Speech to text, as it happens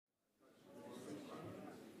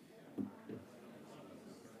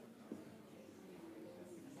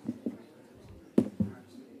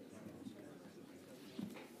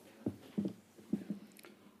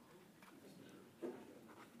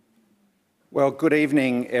Well, good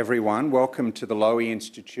evening, everyone. Welcome to the Lowy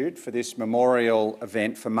Institute for this memorial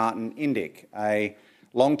event for Martin Indyk, a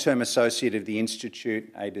long-term associate of the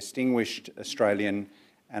Institute, a distinguished Australian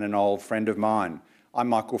and an old friend of mine. I'm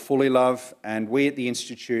Michael Fullilove, and we at the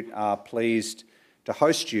Institute are pleased to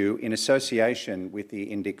host you in association with the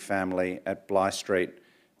Indyk family at Bligh Street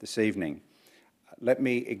this evening. Let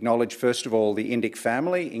me acknowledge, first of all, the Indyk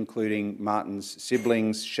family, including Martin's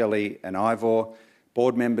siblings, Shelley and Ivor,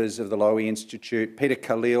 board members of the Lowy Institute, Peter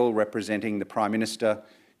Khalil, representing the Prime Minister,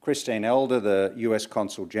 Christine Elder, the US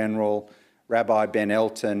Consul General, Rabbi Ben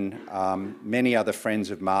Elton, many other friends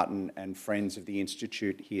of Martin and friends of the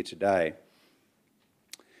Institute here today.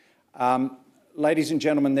 Ladies and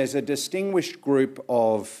gentlemen, there's a distinguished group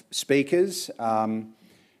of speakers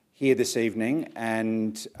here this evening,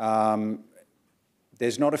 and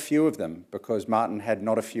there's not a few of them because Martin had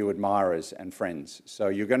not a few admirers and friends. So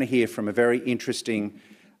you're going to hear from a very interesting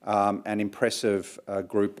and impressive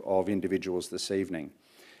group of individuals this evening.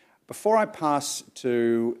 Before I pass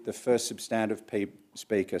to the first substantive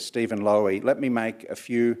speaker, Stephen Lowy, let me make a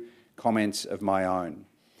few comments of my own.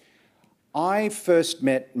 I first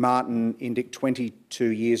met Martin Indyk 22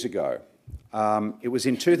 years ago. It was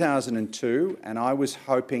in 2002, and I was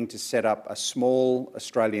hoping to set up a small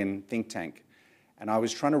Australian think tank. And I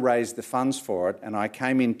was trying to raise the funds for it, and I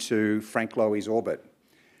came into Frank Lowy's orbit.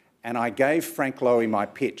 And I gave Frank Lowy my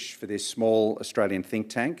pitch for this small Australian think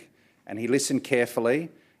tank, and he listened carefully,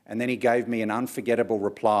 and then he gave me an unforgettable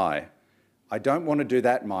reply. "I don't want to do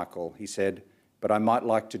that, Michael," he said, "but I might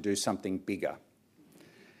like to do something bigger."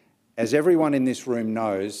 As everyone in this room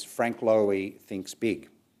knows, Frank Lowy thinks big.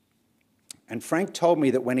 And Frank told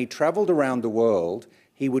me that when he travelled around the world,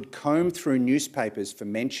 he would comb through newspapers for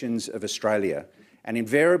mentions of Australia, and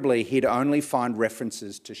invariably he'd only find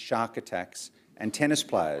references to shark attacks and tennis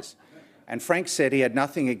players. And Frank said he had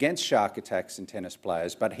nothing against shark attacks and tennis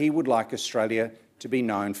players, but he would like Australia to be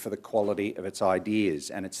known for the quality of its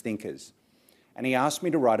ideas and its thinkers. And he asked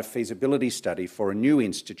me to write a feasibility study for a new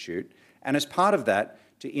institute, and as part of that,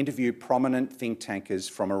 to interview prominent think tankers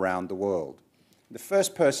from around the world. The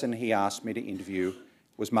first person he asked me to interview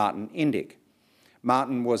was Martin Indyk.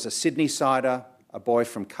 Martin was a Sydney-sider, a boy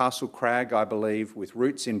from Castle Crag, I believe, with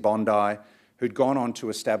roots in Bondi, who'd gone on to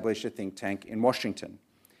establish a think tank in Washington.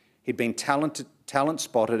 He'd been talent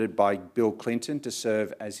spotted by Bill Clinton to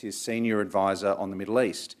serve as his senior advisor on the Middle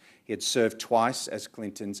East. He had served twice as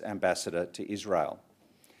Clinton's ambassador to Israel.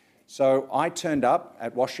 So I turned up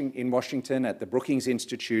in Washington at the Brookings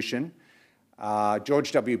Institution.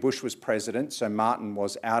 George W. Bush was president, so Martin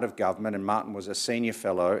was out of government, and Martin was a senior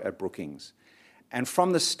fellow at Brookings. And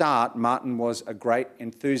from the start, Martin was a great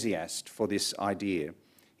enthusiast for this idea.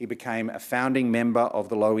 He became a founding member of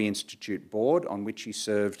the Lowy Institute board, on which he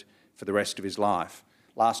served for the rest of his life.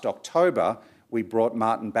 Last October, we brought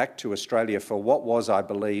Martin back to Australia for what was, I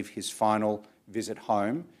believe, his final visit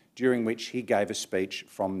home, during which he gave a speech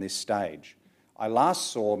from this stage. I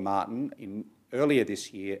last saw Martin earlier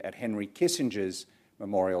this year at Henry Kissinger's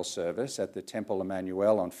memorial service at the Temple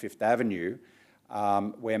Emmanuel on Fifth Avenue,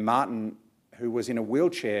 where Martin, who was in a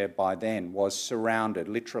wheelchair by then, was surrounded,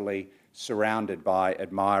 literally surrounded by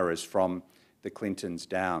admirers from the Clintons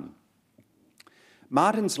down.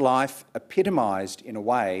 Martin's life epitomised, in a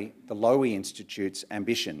way, the Lowy Institute's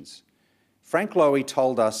ambitions. Frank Lowy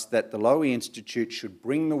told us that the Lowy Institute should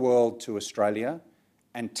bring the world to Australia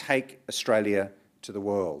and take Australia to the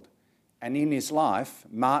world. And in his life,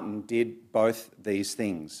 Martin did both these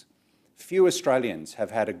things. Few Australians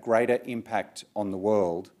have had a greater impact on the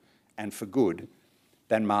world, and for good,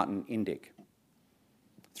 than Martin Indyk.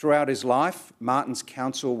 Throughout his life, Martin's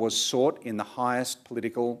counsel was sought in the highest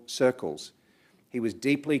political circles. He was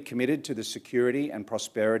deeply committed to the security and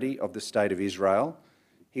prosperity of the State of Israel.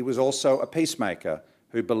 He was also a peacemaker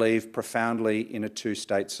who believed profoundly in a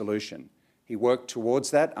two-state solution. He worked towards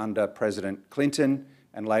that under President Clinton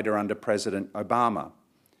and later under President Obama.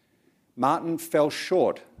 Martin fell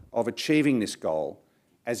short of achieving this goal,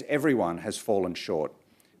 as everyone has fallen short,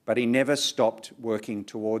 but he never stopped working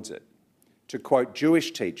towards it. To quote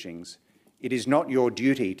Jewish teachings, "It is not your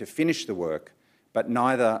duty to finish the work, but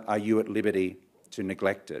neither are you at liberty to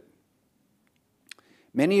neglect it."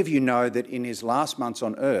 Many of you know that in his last months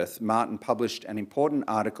on Earth, Martin published an important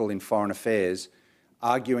article in Foreign Affairs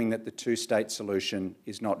arguing that the two-state solution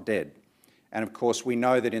is not dead. And of course, we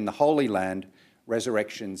know that in the Holy Land,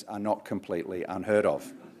 resurrections are not completely unheard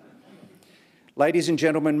of. Ladies and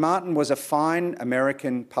gentlemen, Martin was a fine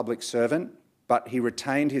American public servant, but he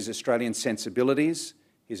retained his Australian sensibilities,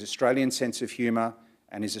 his Australian sense of humour,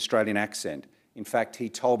 and his Australian accent. In fact, he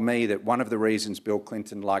told me that one of the reasons Bill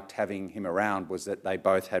Clinton liked having him around was that they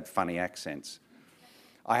both had funny accents.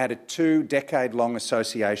 I had a 2-decade-long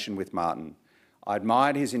association with Martin. I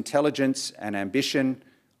admired his intelligence and ambition.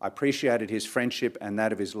 I appreciated his friendship and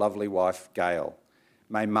that of his lovely wife, Gail.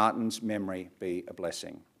 May Martin's memory be a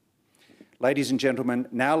blessing. Ladies and gentlemen,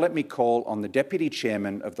 now let me call on the Deputy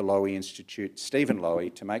Chairman of the Lowy Institute, Stephen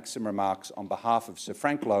Lowy, to make some remarks on behalf of Sir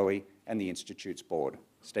Frank Lowy and the Institute's board.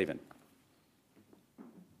 Stephen.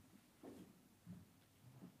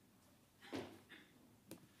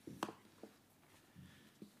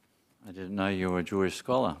 I didn't know you were a Jewish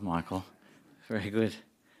scholar, Michael. Very good.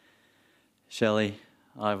 Shelley,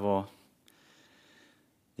 Ivor,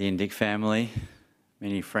 the Indyk family,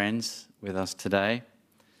 many friends with us today.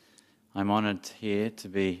 I'm honoured here to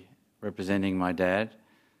be representing my dad,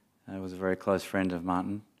 who was a very close friend of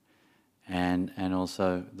Martin, and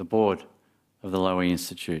also the board of the Lowy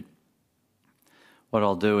Institute. What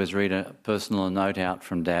I'll do is read a personal note out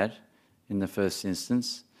from Dad in the first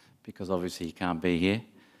instance, because obviously he can't be here,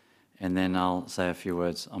 and then I'll say a few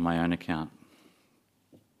words on my own account.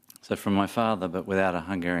 So from my father, but without a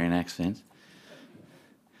Hungarian accent.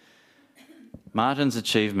 Martin's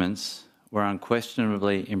achievements were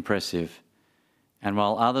unquestionably impressive, and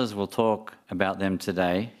while others will talk about them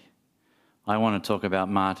today, I want to talk about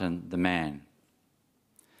Martin, the man.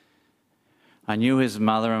 I knew his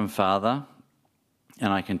mother and father,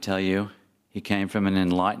 and I can tell you he came from an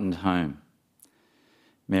enlightened home.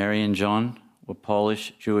 Mary and John were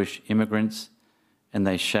Polish Jewish immigrants, and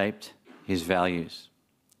they shaped his values.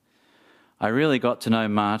 I really got to know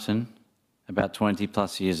Martin about 20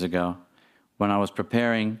 plus years ago when I was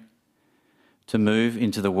preparing to move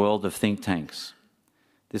into the world of think tanks.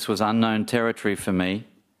 This was unknown territory for me,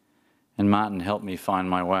 and Martin helped me find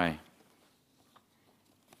my way.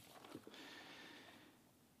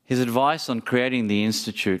 His advice on creating the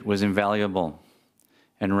Institute was invaluable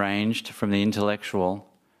and ranged from the intellectual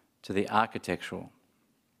to the architectural.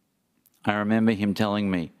 I remember him telling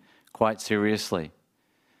me, quite seriously,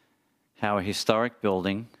 how a historic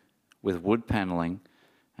building with wood panelling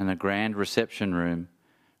and a grand reception room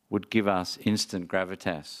would give us instant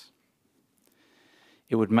gravitas.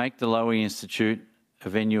 It would make the Lowy Institute a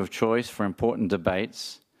venue of choice for important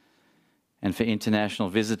debates and for international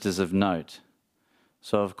visitors of note.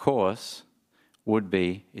 So, of course, would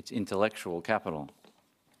be its intellectual capital.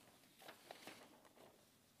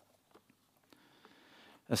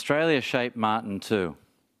 Australia shaped Martin too.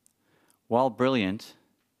 While brilliant,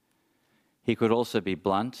 he could also be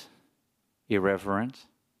blunt, irreverent,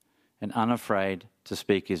 and unafraid to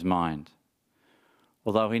speak his mind.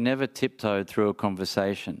 Although he never tiptoed through a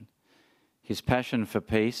conversation, his passion for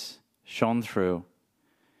peace shone through,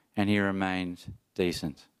 and he remained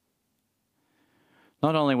decent.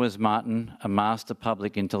 Not only was Martin a master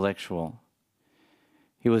public intellectual,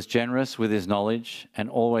 he was generous with his knowledge and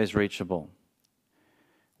always reachable.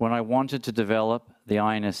 When I wanted to develop the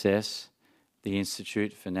INSS, the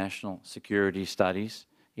Institute for National Security Studies,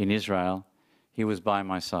 in Israel, he was by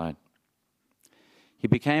my side. He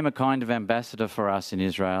became a kind of ambassador for us in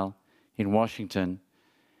Israel, in Washington,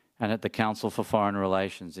 and at the Council for Foreign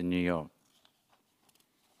Relations in New York.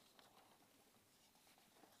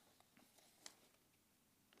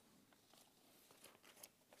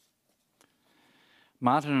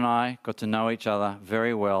 Martin and I got to know each other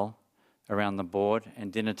very well around the board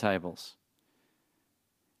and dinner tables.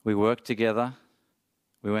 We worked together,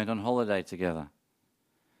 we went on holiday together.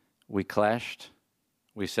 We clashed,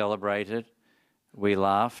 we celebrated, we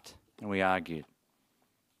laughed, and we argued.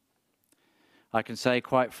 I can say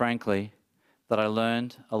quite frankly that I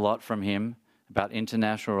learned a lot from him about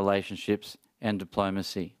international relationships and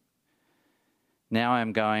diplomacy. Now I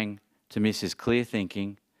am going to miss his clear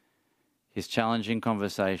thinking, his challenging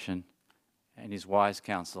conversation, and his wise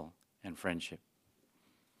counsel and friendship.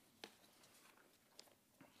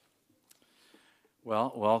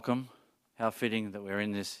 Well, welcome. How fitting that we're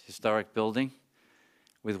in this historic building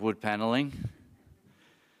with wood panelling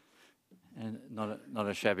and not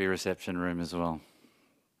a shabby reception room as well.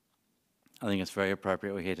 I think it's very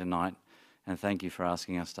appropriate we're here tonight, and thank you for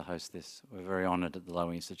asking us to host this. We're very honoured at the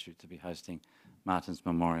Lowy Institute to be hosting Martin's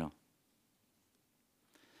memorial.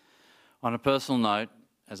 On a personal note,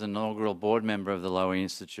 as an inaugural board member of the Lowy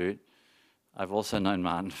Institute, I've also known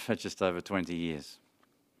Martin for just over 20 years.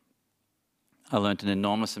 I learnt an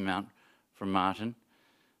enormous amount from Martin,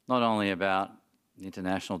 not only about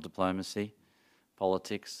international diplomacy,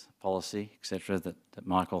 politics, policy, etc., that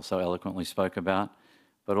Michael so eloquently spoke about,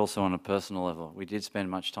 but also on a personal level. We did spend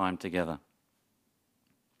much time together.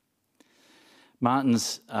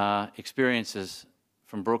 Martin's experiences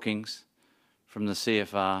from Brookings, from the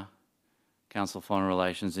CFR, Council of Foreign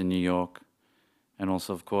Relations in New York, and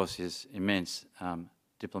also, of course, his immense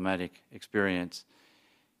diplomatic experience,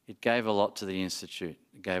 it gave a lot to the Institute.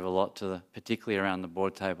 It gave a lot to particularly around the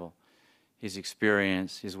board table. His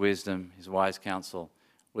experience, his wisdom, his wise counsel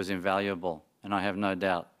was invaluable, and I have no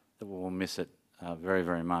doubt that we will miss it very,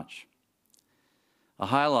 very much. A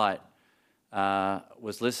highlight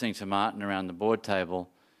was listening to Martin around the board table.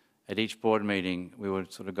 At each board meeting, we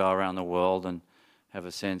would sort of go around the world and have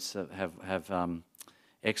a sense of, have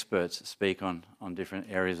experts speak on different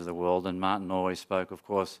areas of the world, and Martin always spoke, of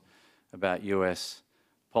course, about US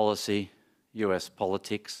policy, US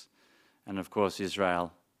politics, and of course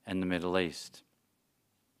Israel and the Middle East.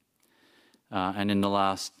 And in the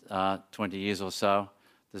last 20 years or so,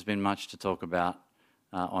 there's been much to talk about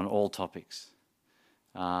on all topics.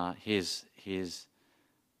 His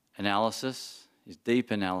analysis, his deep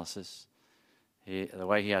analysis, the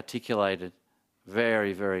way he articulated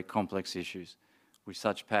very, very complex issues with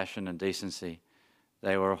such passion and decency,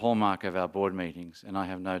 they were a hallmark of our board meetings, and I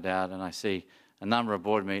have no doubt, and I see a number of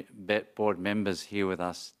board members here with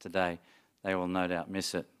us today, they will no doubt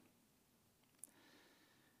miss it.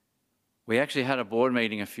 We actually had a board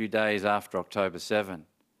meeting a few days after October 7.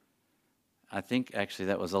 I think actually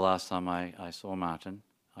that was the last time I saw Martin.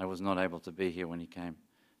 I was not able to be here when he came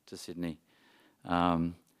to Sydney.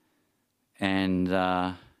 Of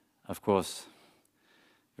course,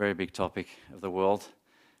 very big topic of the world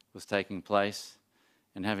was taking place,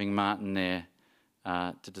 and having Martin there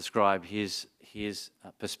to describe his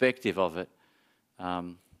perspective of it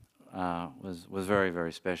was very,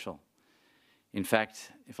 very special. In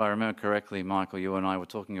fact, if I remember correctly, Michael, you and I were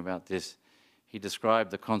talking about this, he described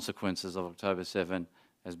the consequences of October 7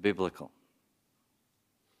 as biblical.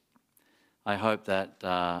 I hope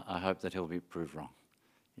that he'll be proved wrong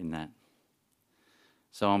in that.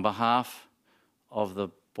 So on behalf of the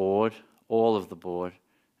board, all of the board,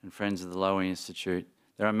 and friends of the Lowy Institute,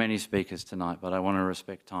 there are many speakers tonight, but I want to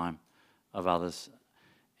respect time of others.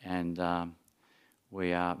 And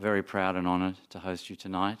we are very proud and honoured to host you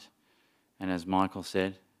tonight. And as Michael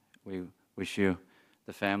said, we wish you,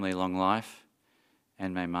 the family, long life,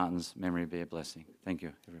 and may Martin's memory be a blessing. Thank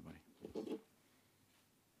you, everybody.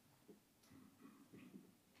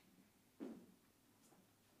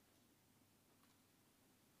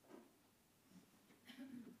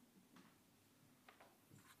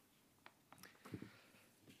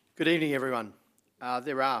 Good evening, everyone.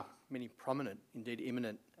 There are many prominent, indeed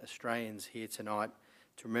eminent Australians here tonight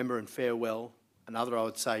to remember and farewell another, I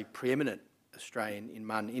would say, preeminent Australian in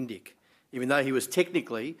Martin Indyk. Even though he was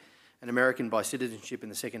technically an American by citizenship in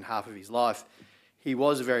the second half of his life, he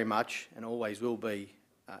was very much, and always will be,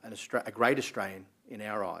 a great Australian in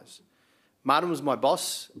our eyes. Martin was my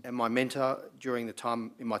boss and my mentor during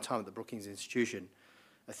my time at the Brookings Institution,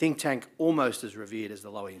 a think tank almost as revered as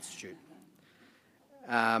the Lowy Institute.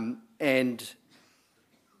 And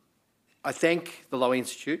I thank the Lowy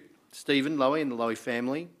Institute, Stephen Lowy and the Lowy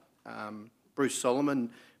family, Bruce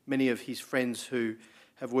Solomon, many of his friends who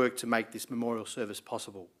have worked to make this memorial service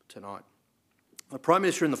possible tonight. The Prime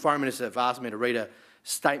Minister and the Foreign Minister have asked me to read a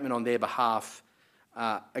statement on their behalf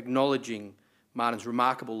acknowledging Martin's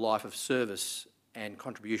remarkable life of service and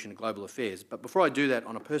contribution to global affairs. But before I do that,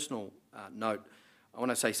 on a personal note, I want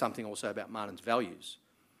to say something also about Martin's values.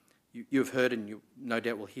 You've heard, and you no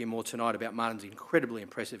doubt will hear more tonight, about Martin's incredibly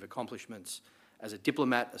impressive accomplishments as a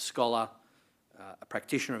diplomat, a scholar, a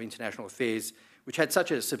practitioner of international affairs, which had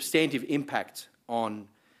such a substantive impact on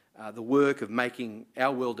the work of making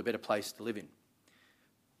our world a better place to live in.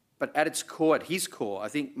 But at its core, at his core, I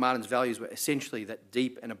think Martin's values were essentially that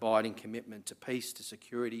deep and abiding commitment to peace, to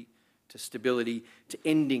security, to stability, to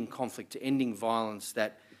ending conflict, to ending violence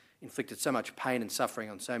that inflicted so much pain and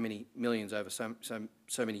suffering on so many millions over so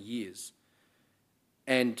many years.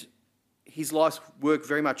 And his life's work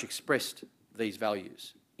very much expressed these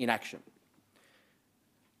values in action.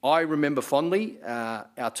 I remember fondly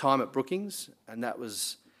our time at Brookings, and that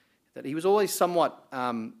he was always somewhat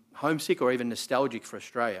homesick or even nostalgic for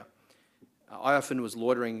Australia. I often was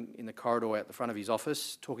loitering in the corridor out the front of his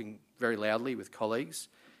office, talking very loudly with colleagues,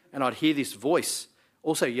 and I'd hear this voice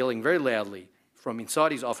also yelling very loudly from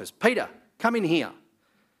inside his office, "Peter, come in here."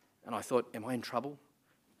 And I thought, am I in trouble?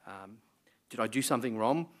 Did I do something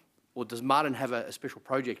wrong? Or does Martin have a special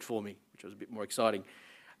project for me, which was a bit more exciting?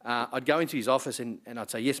 I'd go into his office and I'd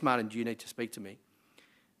say, "Yes, Martin, do you need to speak to me?"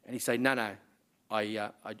 And he'd say, No,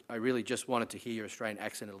 I really just wanted to hear your Australian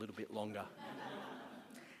accent a little bit longer."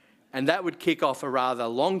 And that would kick off a rather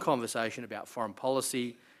long conversation about foreign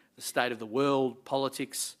policy, the state of the world,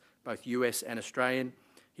 politics, both US and Australian.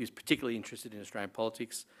 He was particularly interested in Australian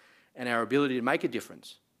politics. and our ability to make a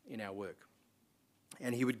difference in our work.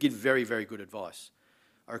 And he would give very, very good advice.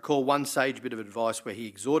 I recall one sage bit of advice where he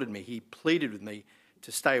exhorted me, he pleaded with me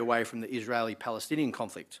to stay away from the Israeli-Palestinian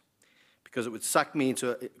conflict because it would suck me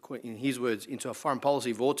into, in his words, into a foreign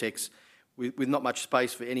policy vortex with not much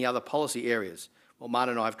space for any other policy areas. Well,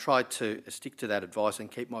 Martin and I have tried to stick to that advice and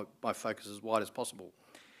keep my focus as wide as possible.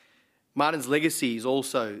 Martin's legacy is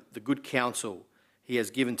also the good counsel he has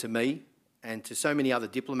given to me and to so many other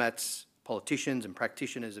diplomats, politicians and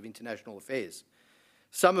practitioners of international affairs,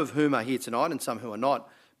 some of whom are here tonight and some who are not,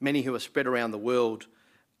 many who are spread around the world,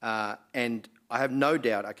 and I have no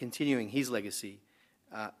doubt are continuing his legacy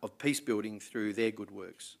of peace building through their good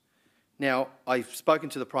works. Now, I've spoken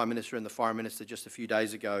to the Prime Minister and the Foreign Minister just a few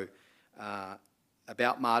days ago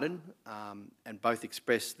about Martin, and both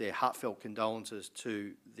expressed their heartfelt condolences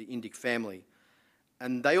to the Indyk family.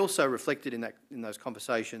 And they also reflected in those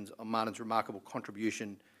conversations on Martin's remarkable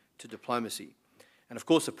contribution to diplomacy. And of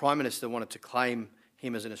course, the Prime Minister wanted to claim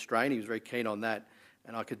him as an Australian. He was very keen on that.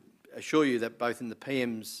 And I could assure you that both in the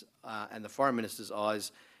PM's and the Foreign Minister's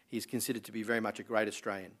eyes, he's considered to be very much a great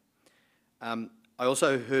Australian. I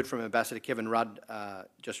also heard from Ambassador Kevin Rudd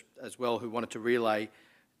just as well, who wanted to relay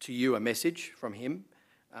to you a message from him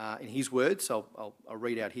in his words. I'll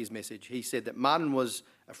read out his message. He said that Martin was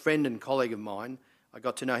a friend and colleague of mine. I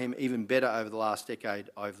got to know him even better over the last decade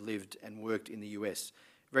I've lived and worked in the US.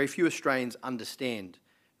 Very few Australians understand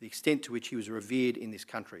the extent to which he was revered in this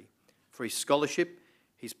country for his scholarship,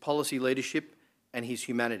 his policy leadership, and his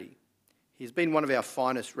humanity. He's been one of our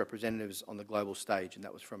finest representatives on the global stage, and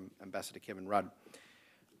that was from Ambassador Kevin Rudd.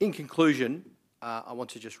 In conclusion, I want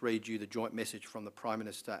to just read you the joint message from the Prime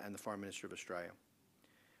Minister and the Foreign Minister of Australia.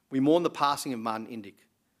 We mourn the passing of Martin Indyk,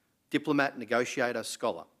 diplomat, negotiator,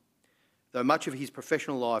 scholar. Though much of his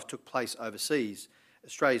professional life took place overseas,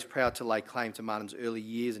 Australia is proud to lay claim to Martin's early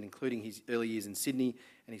years, and including his early years in Sydney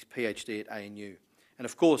and his PhD at ANU. And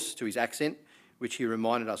of course, to his accent, which he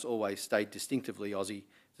reminded us always stayed distinctively Aussie,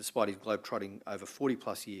 despite his globe-trotting over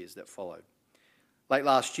 40-plus years that followed. Late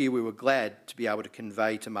last year, we were glad to be able to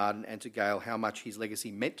convey to Martin and to Gail how much his legacy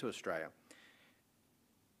meant to Australia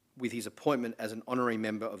with his appointment as an honorary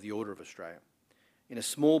member of the Order of Australia, in a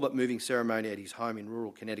small but moving ceremony at his home in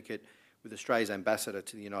rural Connecticut with Australia's ambassador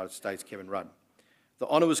to the United States, Kevin Rudd. The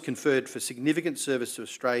honour was conferred for significant service to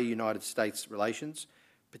Australia-United States relations,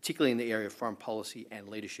 particularly in the area of foreign policy and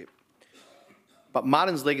leadership. But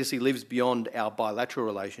Martin's legacy lives beyond our bilateral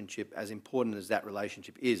relationship, as important as that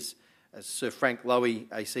relationship is. As Sir Frank Lowy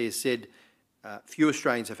AC has said, few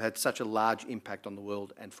Australians have had such a large impact on the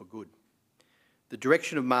world, and for good. The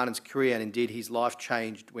direction of Martin's career, and indeed his life,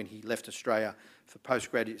 changed when he left Australia for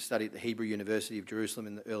postgraduate study at the Hebrew University of Jerusalem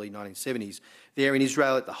in the early 1970s. There in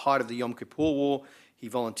Israel, at the height of the Yom Kippur War, he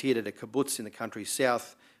volunteered at a kibbutz in the country's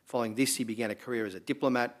south. Following this, he began a career as a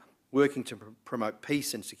diplomat, working to promote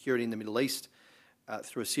peace and security in the Middle East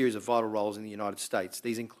through a series of vital roles in the United States.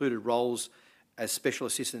 These included roles as Special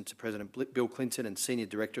Assistant to President Bill Clinton and Senior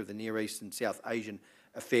Director of the Near East and South Asian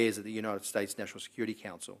Affairs at the United States National Security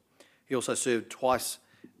Council. He also served twice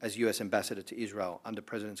as US Ambassador to Israel under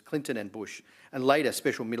Presidents Clinton and Bush, and later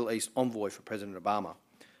Special Middle East Envoy for President Obama.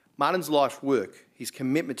 Martin's life work, his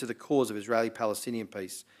commitment to the cause of Israeli-Palestinian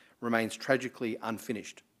peace, remains tragically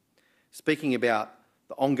unfinished. Speaking about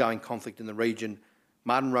the ongoing conflict in the region,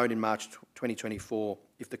 Martin wrote in March 2024,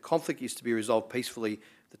 "If the conflict is to be resolved peacefully,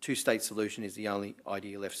 the two-state solution is the only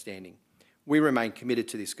idea left standing." We remain committed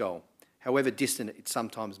to this goal, however distant it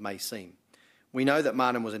sometimes may seem. We know that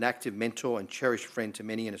Martin was an active mentor and cherished friend to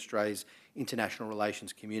many in Australia's international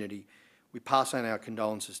relations community. We pass on our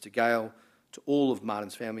condolences to Gail, to all of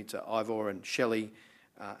Martin's family, to Ivor and Shelley,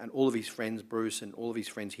 and all of his friends, Bruce, and all of his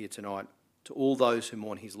friends here tonight, to all those who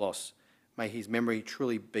mourn his loss. May his memory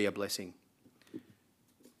truly be a blessing.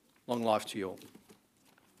 Long life to you all.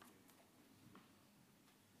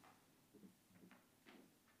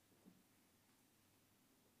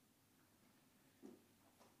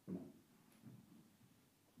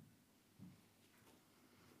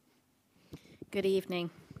 Good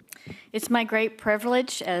evening. It's my great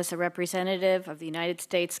privilege as a representative of the United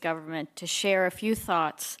States government to share a few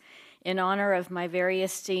thoughts in honor of my very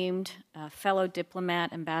esteemed fellow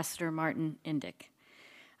diplomat, Ambassador Martin Indyk.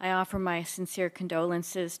 I offer my sincere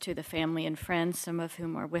condolences to the family and friends, some of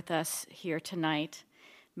whom are with us here tonight.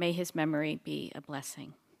 May his memory be a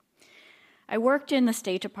blessing. I worked in the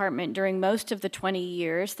State Department during most of the 20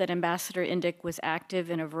 years that Ambassador Indyk was active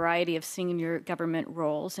in a variety of senior government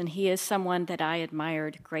roles, and he is someone that I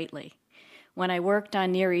admired greatly. When I worked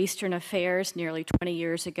on Near Eastern affairs nearly 20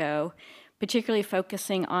 years ago, particularly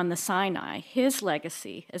focusing on the Sinai. His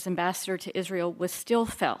legacy as ambassador to Israel was still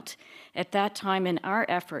felt at that time in our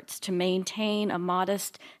efforts to maintain a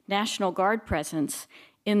modest National Guard presence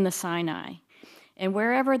in the Sinai. And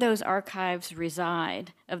wherever those archives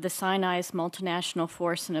reside of the Sinai's multinational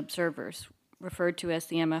force and observers, referred to as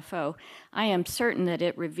the MFO, I am certain that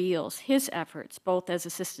it reveals his efforts, both as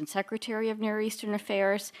Assistant Secretary of Near Eastern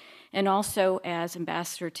Affairs and also as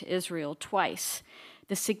Ambassador to Israel twice,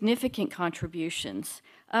 the significant contributions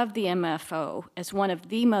of the MFO as one of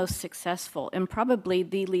the most successful and probably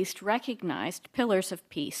the least recognized pillars of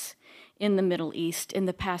peace in the Middle East in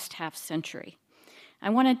the past half century. I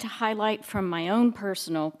wanted to highlight from my own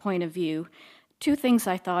personal point of view 2 things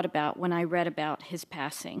I thought about when I read about his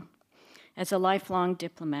passing as a lifelong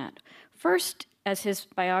diplomat. First, as his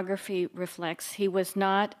biography reflects, he was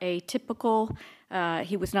not a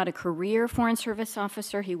career Foreign Service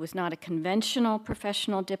officer, he was not a conventional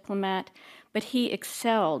professional diplomat, but he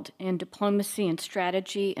excelled in diplomacy and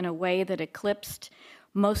strategy in a way that eclipsed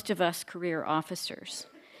most of us career officers.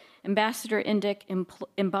 Ambassador Indyk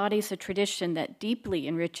embodies a tradition that deeply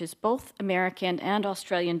enriches both American and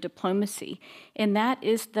Australian diplomacy, and that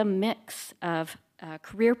is the mix of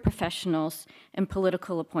career professionals and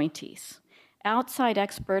political appointees. Outside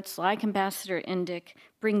experts like Ambassador Indyk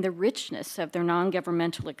bring the richness of their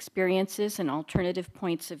non-governmental experiences and alternative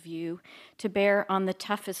points of view to bear on the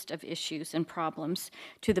toughest of issues and problems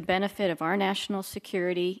to the benefit of our national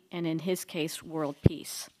security and, in his case, world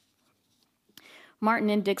peace. Martin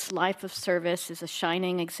Indyk's life of service is a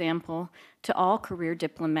shining example to all career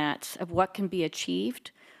diplomats of what can be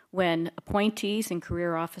achieved when appointees and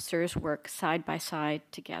career officers work side by side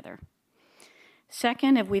together.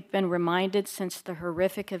 Second, as we've been reminded since the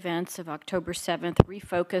horrific events of October 7th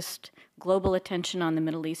refocused global attention on the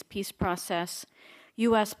Middle East peace process,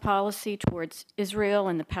 U.S. policy towards Israel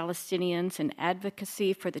and the Palestinians and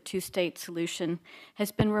advocacy for the two-state solution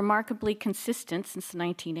has been remarkably consistent since the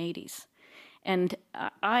 1980s. And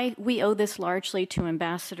we owe this largely to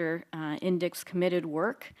Ambassador Indyk's committed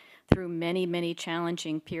work through many, many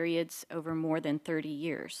challenging periods over more than 30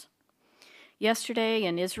 years. Yesterday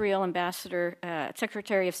in Israel,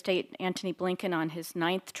 Secretary of State Antony Blinken, on his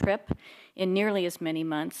 9th trip in nearly as many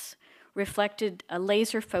months, reflected a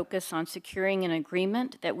laser focus on securing an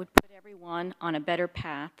agreement that would put everyone on a better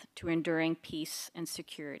path to enduring peace and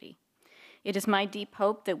security. It is my deep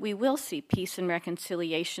hope that we will see peace and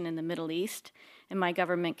reconciliation in the Middle East, and my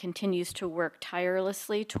government continues to work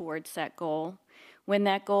tirelessly towards that goal. When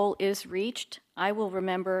that goal is reached, I will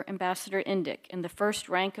remember Ambassador Indyk in the first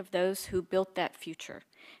rank of those who built that future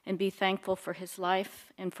and be thankful for his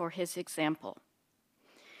life and for his example.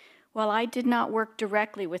 While I did not work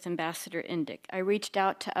directly with Ambassador Indyk, I reached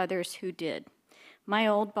out to others who did. My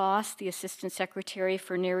old boss, the Assistant Secretary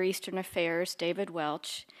for Near Eastern Affairs, David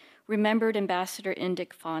Welch, remembered Ambassador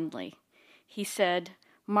Indyk fondly. He said,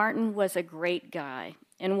 "Martin was a great guy.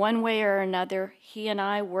 In one way or another, he and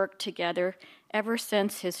I worked together ever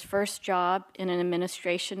since his first job in an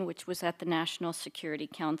administration which was at the National Security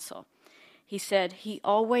Council." He said he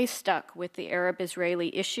always stuck with the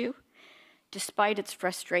Arab-Israeli issue, despite its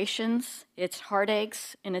frustrations, its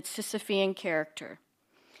heartaches, and its Sisyphean character.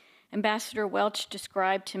 Ambassador Welch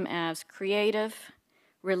described him as creative,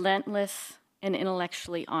 relentless, and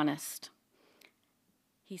intellectually honest.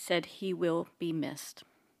 He said he will be missed.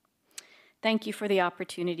 Thank you for the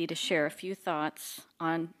opportunity to share a few thoughts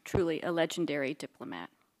on truly a legendary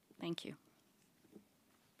diplomat. Thank you.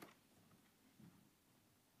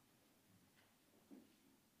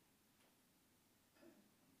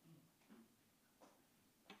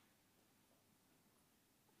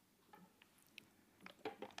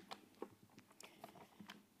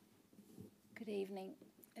 Good evening.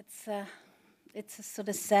 It's a sort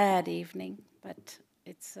of sad evening, but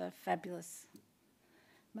it's a fabulous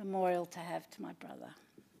memorial to have to my brother.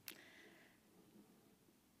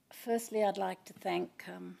 Firstly, I'd like to thank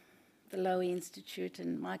the Lowy Institute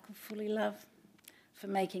and Michael Fullilove for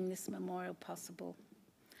making this memorial possible,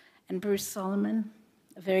 and Bruce Solomon,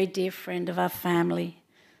 a very dear friend of our family,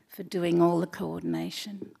 for doing all the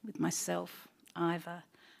coordination with myself, Iva,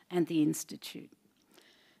 and the Institute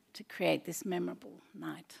to create this memorable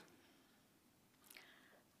night.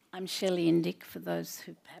 I'm Shelley Indyk, for those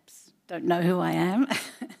who perhaps don't know who I am,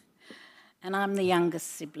 and I'm the youngest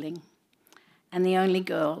sibling and the only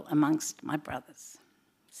girl amongst my brothers.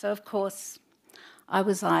 So, of course, I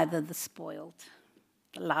was either the spoiled,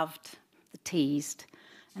 the loved, the teased,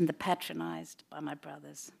 and the patronized by my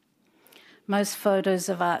brothers. Most photos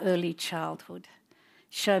of our early childhood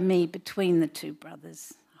show me between the two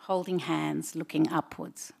brothers, holding hands, looking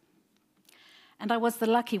upwards. And I was the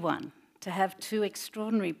lucky one to have two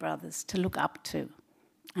extraordinary brothers to look up to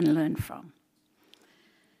and learn from.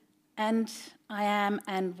 And I am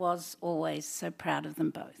and was always so proud of them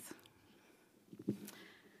both.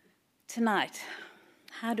 Tonight,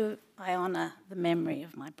 how do I honour the memory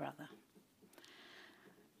of my brother?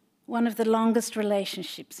 One of the longest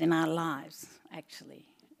relationships in our lives, actually,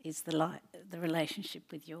 is the relationship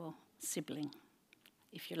with your sibling,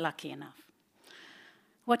 if you're lucky enough.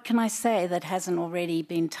 What can I say that hasn't already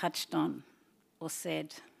been touched on or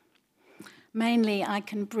said? Mainly, I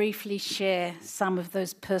can briefly share some of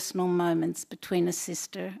those personal moments between a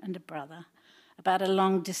sister and a brother, about a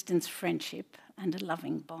long-distance friendship and a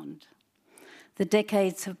loving bond. The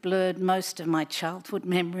decades have blurred most of my childhood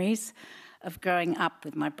memories of growing up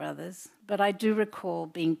with my brothers, but I do recall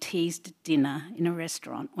being teased at dinner in a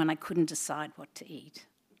restaurant when I couldn't decide what to eat.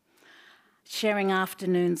 Sharing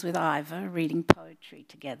afternoons with Ivor, reading poetry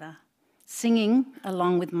together, singing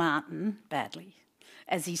along with Martin, badly,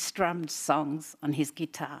 as he strummed songs on his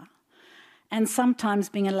guitar, and sometimes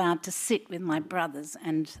being allowed to sit with my brothers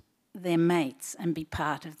and their mates and be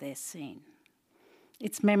part of their scene.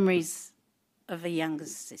 It's memories of a younger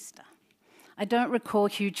sister. I don't recall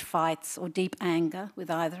huge fights or deep anger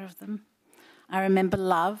with either of them. I remember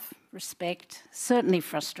love, respect, certainly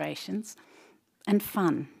frustrations, and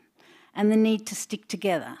fun, and the need to stick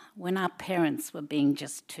together when our parents were being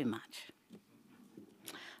just too much.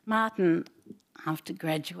 Martin, after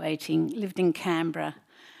graduating, lived in Canberra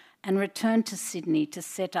and returned to Sydney to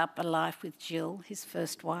set up a life with Jill, his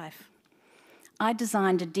first wife. I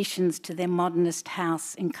designed additions to their modernist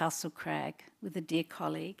house in Castle Crag with a dear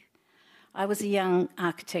colleague. I was a young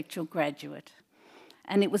architectural graduate,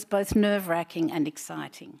 and it was both nerve-wracking and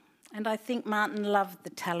exciting. And I think Martin loved the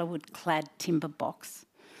tallowood-clad timber box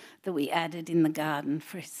that we added in the garden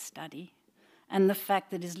for his study, and the fact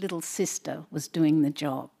that his little sister was doing the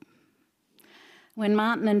job. When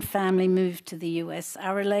Martin and family moved to the US,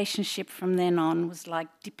 our relationship from then on was like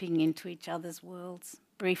dipping into each other's worlds,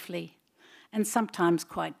 briefly, and sometimes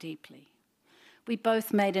quite deeply. We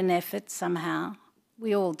both made an effort somehow,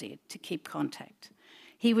 we all did, to keep contact.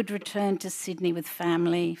 He would return to Sydney with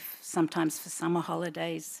family, sometimes for summer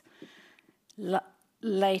holidays,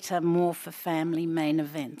 later more for family main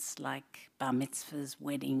events like bar mitzvahs,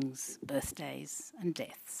 weddings, birthdays, and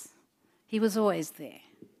deaths. He was always there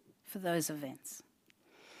for those events.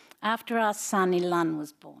 After our son Ilan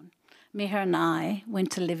was born, Miha and I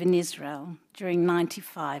went to live in Israel during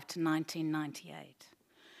 1995 to 1998.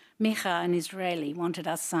 Micha, an Israeli, wanted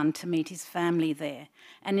our son to meet his family there,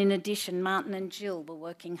 and in addition, Martin and Jill were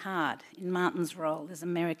working hard in Martin's role as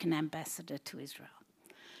American ambassador to Israel,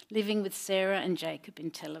 living with Sarah and Jacob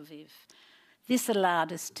in Tel Aviv. This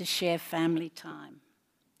allowed us to share family time.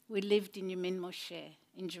 We lived in Yumin Moshe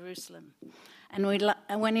in Jerusalem, and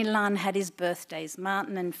when Ilan had his birthdays,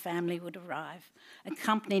 Martin and family would arrive,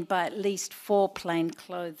 accompanied by at least 4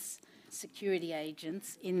 plainclothes security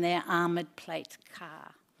agents in their armoured plate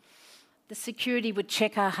car. The security would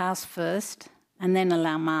check our house first and then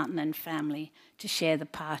allow Martin and family to share the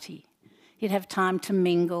party. He'd have time to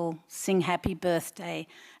mingle, sing happy birthday,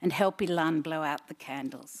 and help Ilan blow out the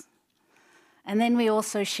candles. And then we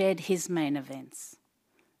also shared his main events,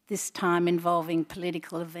 this time involving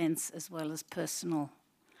political events as well as personal.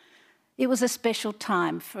 It was a special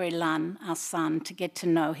time for Ilan, our son, to get to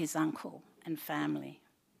know his uncle and family.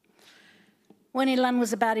 When Ilan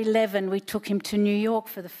was about 11, we took him to New York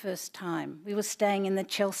for the first time. We were staying in the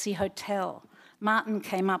Chelsea Hotel. Martin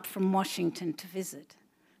came up from Washington to visit.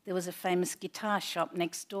 There was a famous guitar shop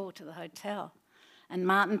next door to the hotel, and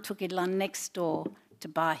Martin took Ilan next door to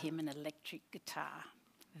buy him an electric guitar.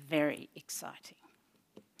 Very exciting.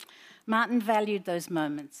 Martin valued those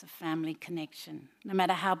moments of family connection, no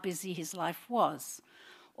matter how busy his life was,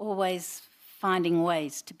 always finding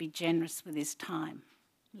ways to be generous with his time,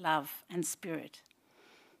 love and spirit,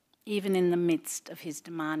 even in the midst of his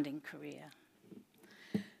demanding career.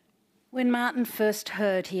 When Martin first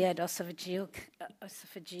heard he had esophageal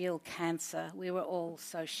cancer, we were all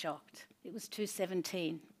so shocked. It was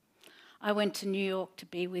 2017. I went to New York to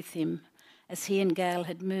be with him as he and Gail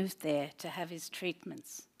had moved there to have his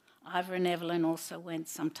treatments. Ivor and Evelyn also went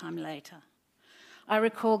sometime later. I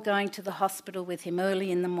recall going to the hospital with him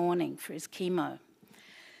early in the morning for his chemo,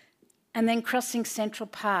 and then crossing Central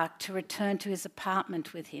Park to return to his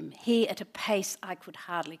apartment with him, he at a pace I could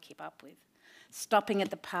hardly keep up with, stopping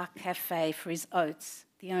at the Park Cafe for his oats,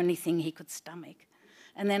 the only thing he could stomach.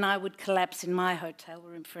 And then I would collapse in my hotel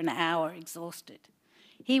room for an hour, exhausted.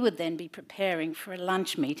 He would then be preparing for a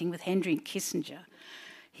lunch meeting with Henry Kissinger.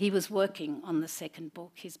 He was working on his second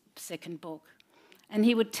book, And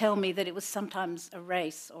he would tell me that it was sometimes a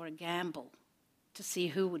race or a gamble to see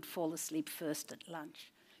who would fall asleep first at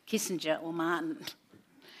lunch, Kissinger or Martin.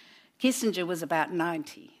 Kissinger was about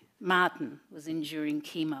 90. Martin was enduring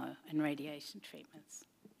chemo and radiation treatments.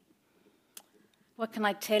 What can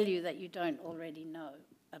I tell you that you don't already know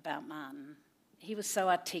about Martin? He was so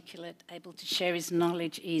articulate, able to share his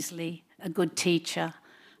knowledge easily, a good teacher,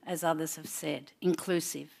 as others have said,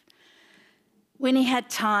 inclusive. When he had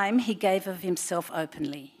time, he gave of himself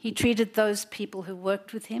openly. He treated those people who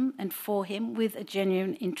worked with him and for him with a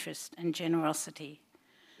genuine interest and generosity.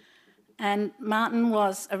 And Martin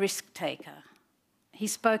was a risk taker. He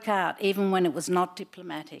spoke out even when it was not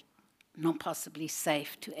diplomatic, not possibly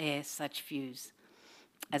safe to air such views,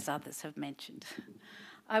 as others have mentioned.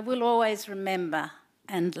 I will always remember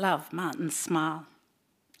and love Martin's smile,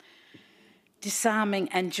 disarming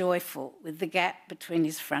and joyful with the gap between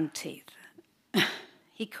his front teeth.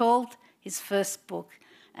 He called his first book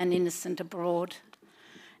An Innocent Abroad,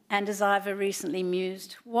 and as Ivor recently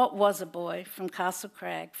mused, what was a boy from Castle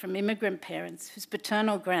Crag, from immigrant parents whose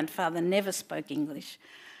paternal grandfather never spoke English,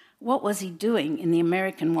 what was he doing in the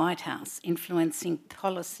American White House influencing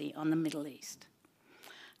policy on the Middle East?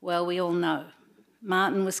 Well, we all know.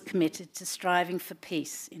 Martin was committed to striving for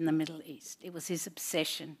peace in the Middle East. It was his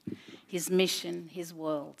obsession, his mission, his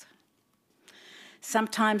world.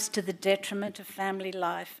 Sometimes to the detriment of family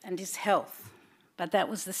life and his health, but that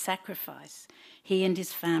was the sacrifice he and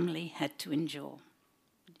his family had to endure.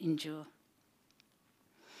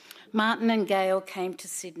 Martin and Gail came to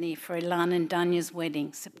Sydney for Ilan and Danya's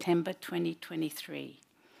wedding, September 2023.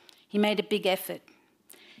 He made a big effort.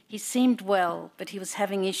 He seemed well, but he was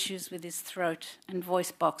having issues with his throat and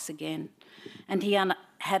voice box again, and he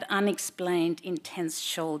had unexplained intense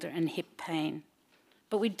shoulder and hip pain.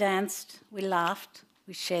 But we danced, we laughed,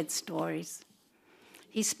 we shared stories.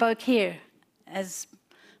 He spoke here, as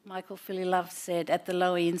Michael Fullilove said, at the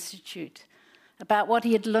Lowy Institute, about what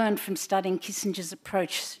he had learned from studying Kissinger's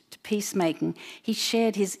approach to peacemaking. He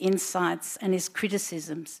shared his insights and his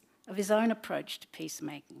criticisms of his own approach to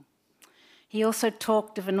peacemaking. He also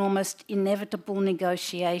talked of an almost inevitable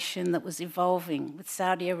negotiation that was evolving with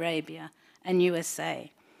Saudi Arabia and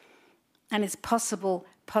USA and its possible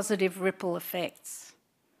positive ripple effects.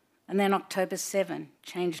 And then October 7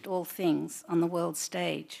 changed all things on the world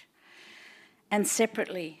stage. And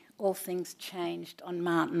separately, all things changed on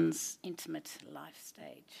Martin's intimate life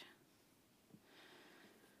stage.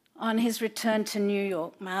 On his return to New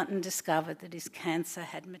York, Martin discovered that his cancer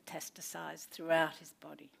had metastasized throughout his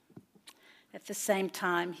body. At the same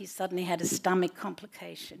time, he suddenly had a stomach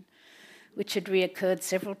complication, which had reoccurred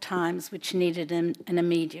several times, which needed an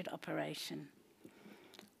immediate operation.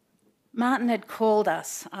 Martin had called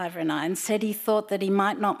us, Ivor and I, and said he thought that he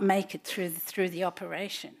might not make it through the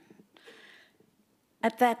operation.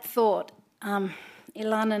 At that thought,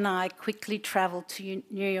 Ilan and I quickly travelled to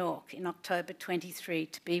New York in October 23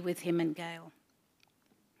 to be with him and Gail.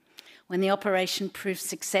 When the operation proved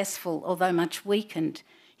successful, although much weakened,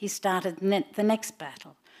 he started the next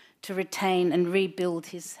battle to retain and rebuild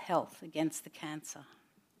his health against the cancer.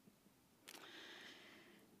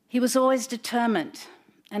 He was always determined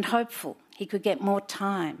and hopeful he could get more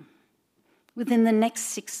time. Within the next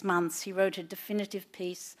 6 months, he wrote a definitive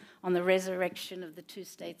piece on the resurrection of the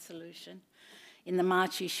two-state solution in the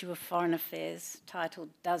March issue of Foreign Affairs titled,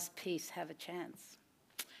 Does Peace Have a Chance?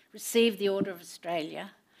 Received the Order of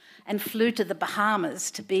Australia and flew to the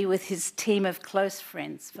Bahamas to be with his team of close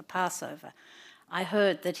friends for Passover. I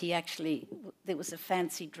heard that there was a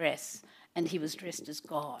fancy dress and he was dressed as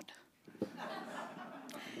God.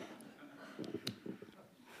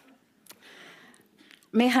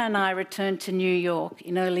 Miha and I returned to New York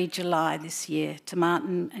in early July this year to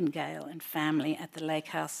Martin and Gail and family at the Lake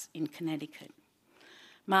House in Connecticut.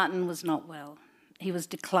 Martin was not well. He was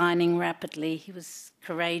declining rapidly. He was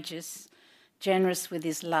courageous, generous with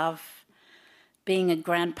his love, being a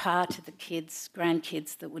grandpa to the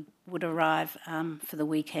grandkids that would arrive for the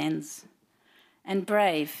weekends, and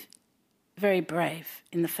brave, very brave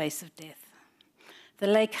in the face of death. The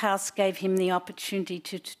Lake House gave him the opportunity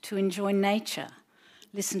to enjoy nature,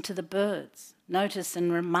 listen to the birds, notice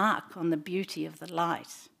and remark on the beauty of the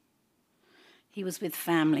light. He was with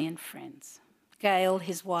family and friends. Gail,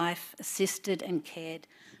 his wife, assisted and cared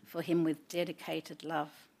for him with dedicated love.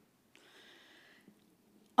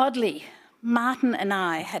 Oddly, Martin and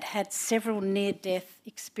I had had several near-death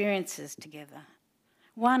experiences together.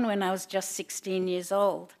 One when I was just 16 years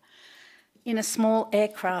old. In a small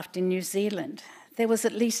aircraft in New Zealand, there was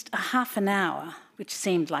at least a half an hour, which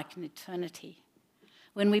seemed like an eternity,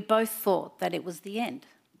 when we both thought that it was the end.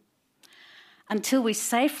 until we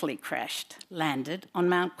safely landed on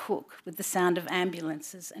Mount Cook with the sound of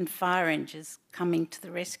ambulances and fire engines coming to the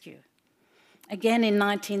rescue. Again in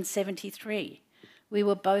 1973, we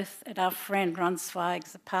were both at our friend Ron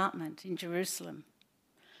Zweig's apartment in Jerusalem,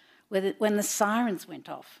 when the sirens went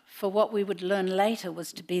off for what we would learn later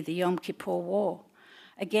was to be the Yom Kippur War.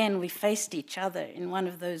 Again, we faced each other in one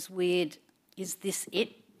of those weird, is this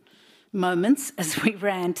it moments as we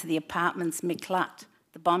ran to the apartment's miklat,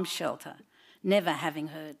 the bomb shelter, never having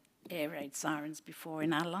heard air raid sirens before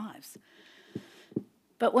in our lives.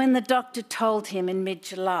 But when the doctor told him in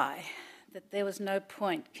mid-July that there was no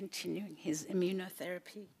point continuing his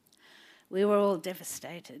immunotherapy, we were all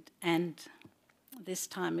devastated, and this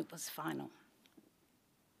time it was final.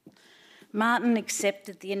 Martin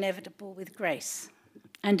accepted the inevitable with grace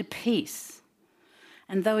and a peace,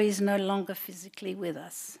 and though he is no longer physically with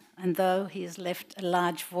us, and though he has left a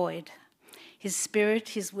large void, his spirit,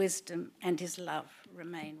 his wisdom, and his love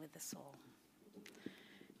remain with us all.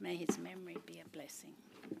 May his memory be a blessing.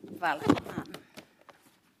 Vala, Martin.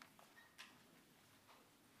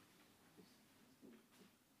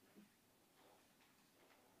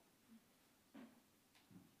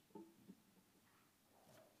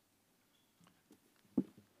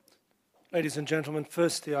 Ladies and gentlemen,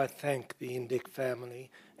 firstly, I thank the Indyk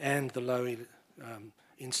family and the Lowy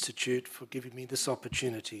Institute for giving me this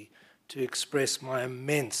opportunity to express my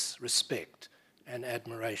immense respect and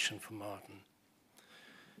admiration for Martin.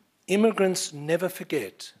 Immigrants never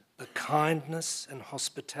forget the kindness and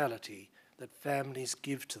hospitality that families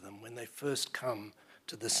give to them when they first come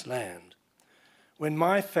to this land. When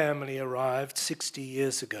my family arrived 60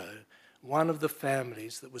 years ago, one of the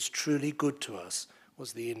families that was truly good to us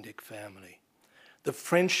was the Indyk family. The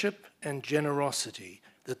friendship and generosity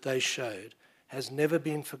that they showed has never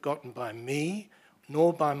been forgotten by me,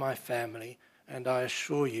 nor by my family, and I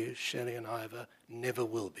assure you, Shelley and Ivor, never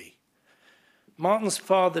will be. Martin's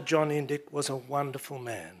father, John Indyk, was a wonderful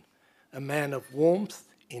man, a man of warmth,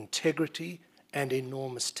 integrity, and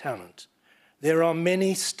enormous talent. There are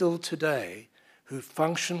many still today who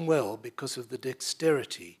function well because of the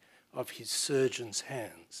dexterity of his surgeon's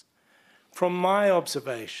hands. From my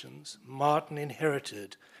observations, Martin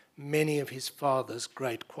inherited many of his father's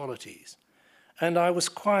great qualities, and I was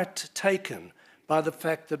quite taken by the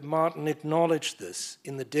fact that Martin acknowledged this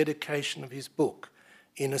in the dedication of his book,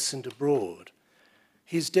 Innocent Abroad.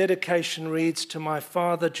 His dedication reads, "To my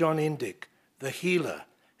father, John Indyk, the healer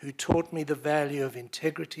who taught me the value of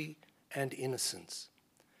integrity and innocence."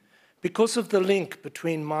 Because of the link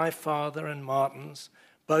between my father and Martin's,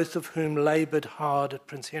 both of whom laboured hard at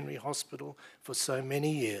Prince Henry Hospital for so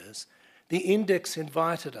many years, the Indyks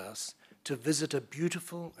invited us to visit a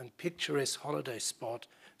beautiful and picturesque holiday spot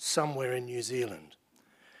somewhere in New Zealand.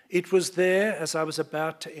 It was there, as I was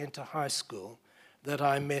about to enter high school, that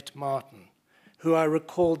I met Martin, who I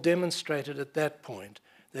recall demonstrated at that point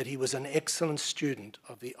that he was an excellent student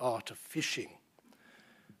of the art of fishing.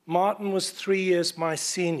 Martin was 3 years my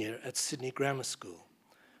senior at Sydney Grammar School.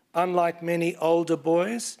 Unlike many older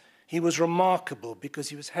boys, he was remarkable because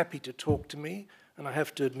he was happy to talk to me, and I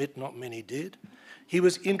have to admit not many did. He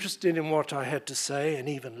was interested in what I had to say, and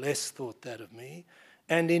even less thought that of me,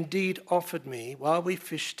 and indeed offered me, while we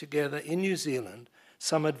fished together in New Zealand,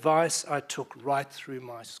 some advice I took right through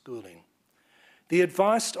my schooling. The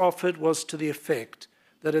advice offered was to the effect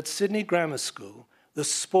that at Sydney Grammar School, the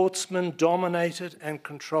sportsmen dominated and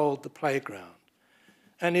controlled the playground.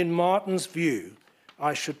 And in Martin's view,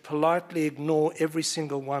 I should politely ignore every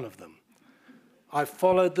single one of them. I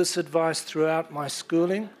followed this advice throughout my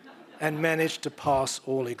schooling and managed to pass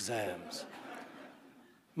all exams.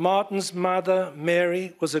 Martin's mother,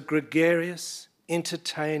 Mary, was a gregarious,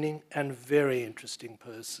 entertaining, and very interesting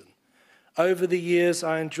person. Over the years,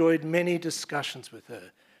 I enjoyed many discussions with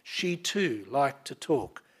her. She too liked to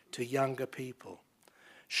talk to younger people.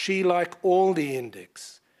 She, like all the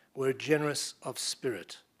Indyks, were generous of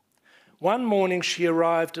spirit. One morning she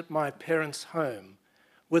arrived at my parents' home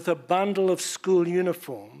with a bundle of school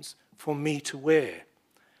uniforms for me to wear.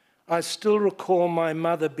 I still recall my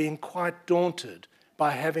mother being quite daunted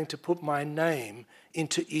by having to put my name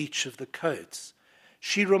into each of the coats.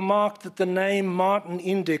 She remarked that the name Martin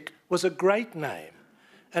Indyk was a great name,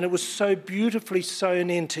 and it was so beautifully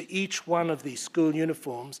sewn into each one of these school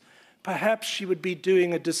uniforms, perhaps she would be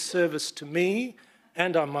doing a disservice to me,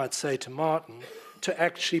 and I might say to Martin, to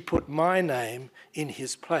actually put my name in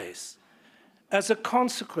his place. As a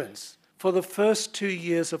consequence, for the first 2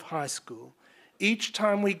 years of high school, each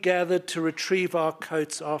time we gathered to retrieve our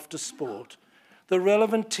coats after sport, the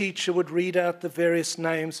relevant teacher would read out the various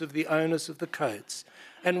names of the owners of the coats.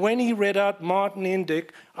 And when he read out Martin Indyk,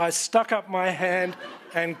 I stuck up my hand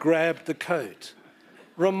and grabbed the coat.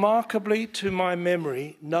 Remarkably, to my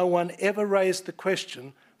memory, no one ever raised the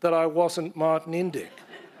question that I wasn't Martin Indyk.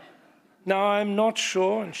 Now, I'm not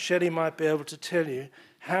sure, and Shelley might be able to tell you,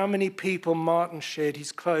 how many people Martin shared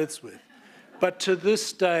his clothes with. But to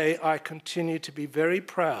this day, I continue to be very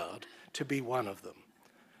proud to be one of them.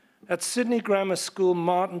 At Sydney Grammar School,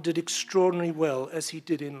 Martin did extraordinarily well, as he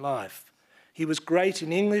did in life. He was great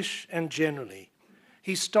in English and generally.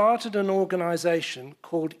 He started an organisation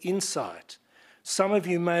called Insight. Some of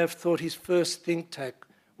you may have thought his first think tank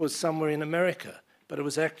was somewhere in America, but it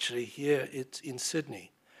was actually here in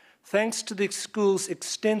Sydney. Thanks to the school's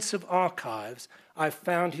extensive archives, I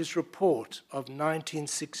found his report of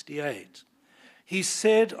 1968. He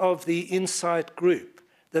said of the Insight group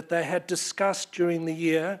that they had discussed during the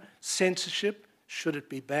year censorship, should it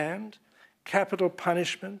be banned, capital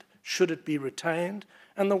punishment, should it be retained,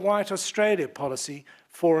 and the White Australia policy,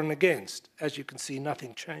 for and against. As you can see,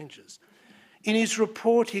 nothing changes. In his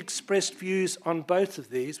report, he expressed views on both of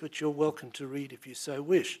these, which you're welcome to read if you so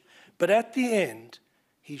wish. But at the end,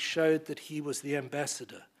 he showed that he was the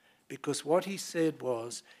ambassador, because what he said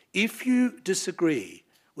was, if you disagree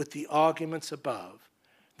with the arguments above,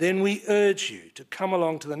 then we urge you to come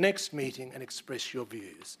along to the next meeting and express your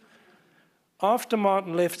views. After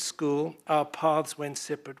Martin left school, our paths went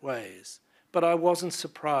separate ways, but I wasn't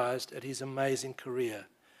surprised at his amazing career.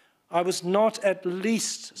 I was not at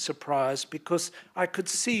least surprised because I could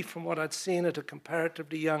see from what I'd seen at a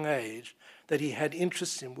comparatively young age that he had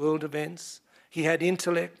interests in world events, he had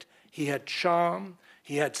intellect, he had charm,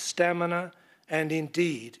 he had stamina, and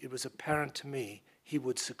indeed, it was apparent to me, he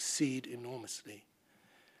would succeed enormously.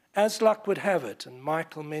 As luck would have it, and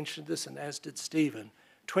Michael mentioned this and as did Stephen,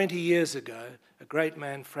 20 years ago, a great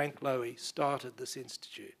man, Frank Lowy, started this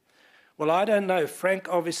institute. Well, I don't know, Frank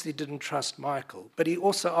obviously didn't trust Michael, but he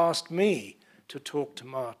also asked me to talk to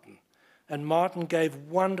Martin. And Martin gave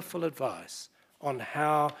wonderful advice on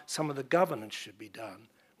how some of the governance should be done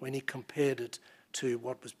when he compared it to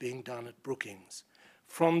what was being done at Brookings.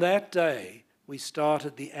 From that day, we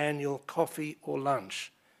started the annual coffee or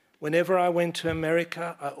lunch. Whenever I went to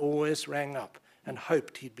America, I always rang up and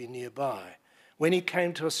hoped he'd be nearby. When he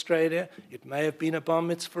came to Australia, it may have been a bar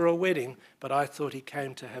mitzvah or a wedding, but I thought he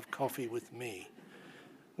came to have coffee with me.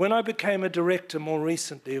 When I became a director more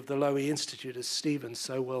recently of the Lowy Institute, as Stephen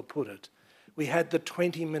so well put it, we had the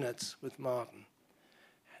 20 minutes with Martin.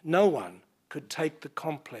 No one could take the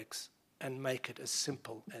complex and make it as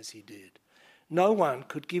simple as he did. No one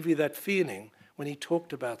could give you that feeling when he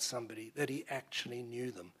talked about somebody that he actually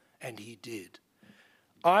knew them. And he did.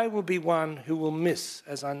 I will be one who will miss,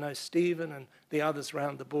 as I know Stephen and the others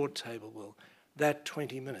around the board table will, that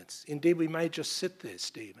 20 minutes. Indeed, we may just sit there,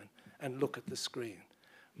 Stephen, and look at the screen.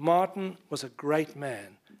 Martin was a great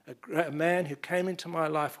man, a man who came into my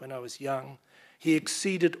life when I was young. He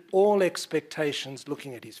exceeded all expectations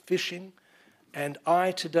looking at his fishing, and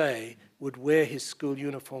I today would wear his school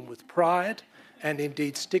uniform with pride and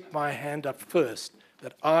indeed stick my hand up first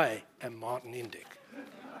that I am Martin Indyk.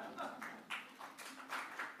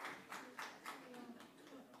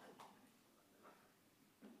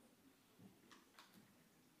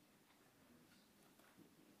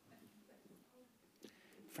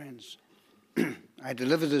 Friends, I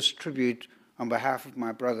deliver this tribute on behalf of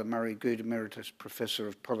my brother Murray Goot, Emeritus Professor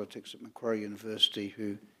of Politics at Macquarie University,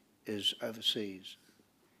 who is overseas.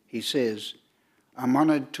 He says, I'm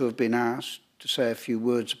honoured to have been asked to say a few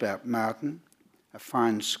words about Martin, a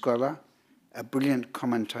fine scholar, a brilliant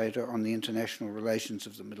commentator on the international relations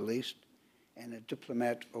of the Middle East, and a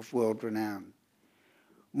diplomat of world renown.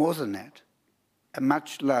 More than that, a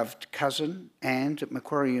much-loved cousin and, at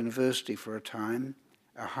Macquarie University for a time,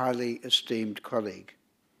 a highly esteemed colleague.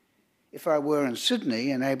 If I were in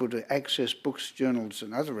Sydney and able to access books, journals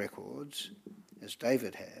and other records, as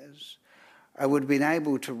David has, I would have been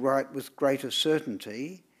able to write with greater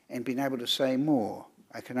certainty and been able to say more.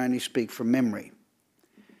 I can only speak from memory.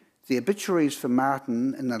 The obituaries for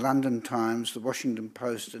Martin in the London Times, the Washington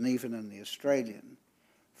Post and even in the Australian,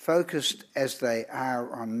 focused as they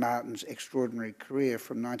are on Martin's extraordinary career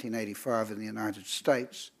from 1985 in the United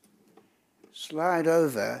States, slide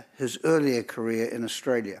over his earlier career in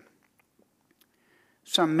Australia.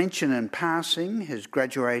 Some mention in passing his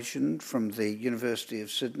graduation from the University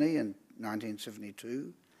of Sydney in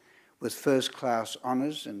 1972 with first-class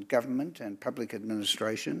honours in government and public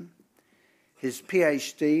administration, his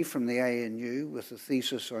PhD from the ANU with a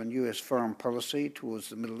thesis on US foreign policy towards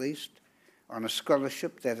the Middle East, on a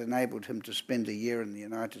scholarship that enabled him to spend a year in the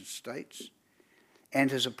United States, and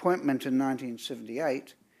his appointment in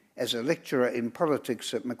 1978 as a lecturer in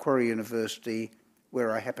politics at Macquarie University,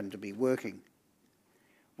 where I happened to be working.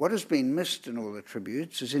 What has been missed in all the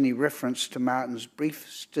tributes is any reference to Martin's brief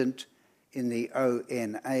stint in the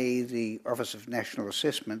ONA, the Office of National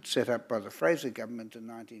Assessment, set up by the Fraser government in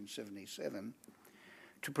 1977,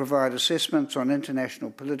 to provide assessments on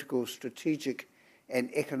international political, strategic and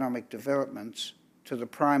economic developments to the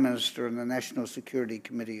Prime Minister and the National Security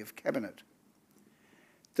Committee of Cabinet.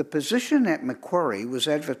 The position at Macquarie was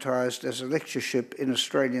advertised as a lectureship in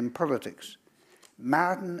Australian politics.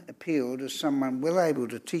 Martin appealed as someone well able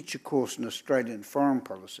to teach a course in Australian foreign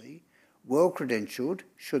policy, well credentialed,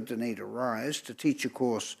 should the need arise, to teach a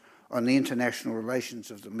course on the international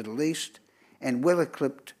relations of the Middle East, and well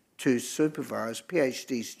equipped to supervise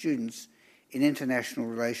PhD students in international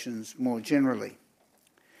relations more generally.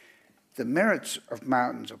 The merits of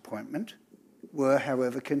Martin's appointment were,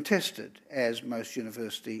 however, contested, as most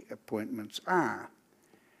university appointments are.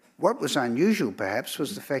 What was unusual, perhaps,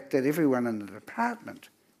 was the fact that everyone in the department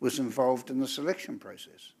was involved in the selection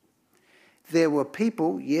process. There were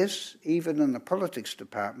people, yes, even in the politics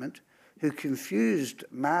department, who confused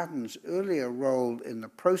Martin's earlier role in the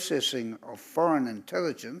processing of foreign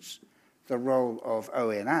intelligence, the role of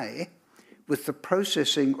ONA, with the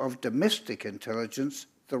processing of domestic intelligence,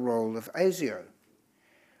 the role of ASIO.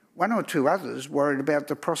 One or two others worried about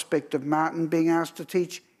the prospect of Martin being asked to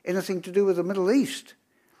teach anything to do with the Middle East,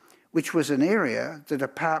 which was an area the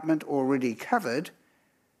department already covered,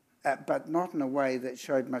 but not in a way that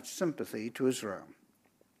showed much sympathy to Israel.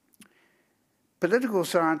 Political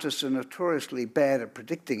scientists are notoriously bad at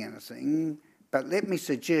predicting anything, but let me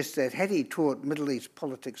suggest that had he taught Middle East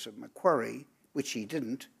politics at Macquarie, which he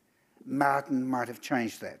didn't, Martin might have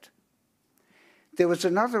changed that. There was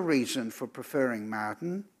another reason for preferring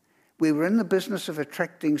Martin. We were in the business of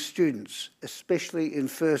attracting students, especially in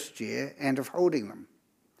first year, and of holding them.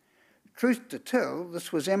 Truth to tell,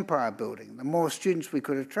 this was empire building. The more students we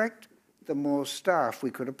could attract, the more staff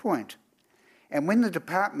we could appoint. And when the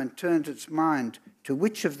department turned its mind to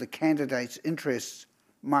which of the candidates' interests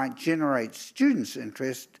might generate students'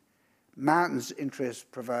 interest, Martin's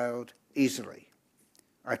interest prevailed easily.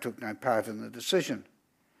 I took no part in the decision.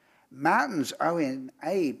 Martin's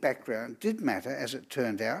ONA background did matter, as it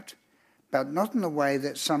turned out, but not in the way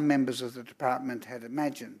that some members of the department had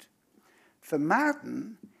imagined. For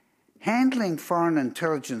Martin, handling foreign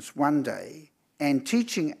intelligence one day and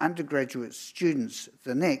teaching undergraduate students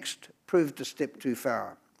the next proved a step too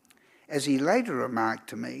far. As he later remarked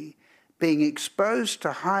to me, being exposed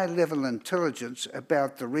to high-level intelligence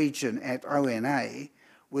about the region at ONA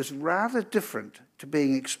was rather different to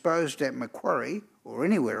being exposed at Macquarie, or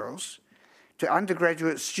anywhere else, to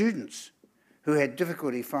undergraduate students who had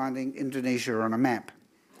difficulty finding Indonesia on a map.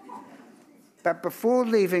 But before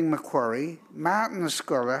leaving Macquarie, Martin the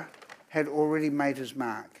scholar had already made his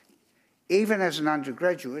mark. Even as an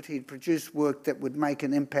undergraduate, he'd produced work that would make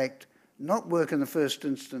an impact, not work in the first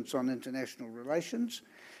instance on international relations,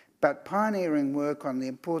 but pioneering work on the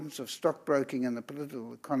importance of stockbroking in the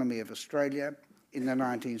political economy of Australia in the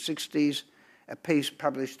 1960s, a piece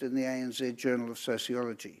published in the ANZ Journal of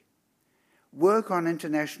Sociology. Work on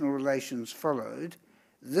international relations followed.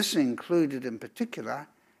 This included, in particular,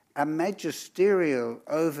 a magisterial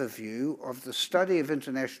overview of the study of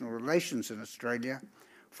international relations in Australia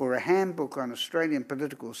for a handbook on Australian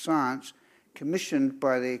political science commissioned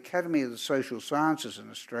by the Academy of the Social Sciences in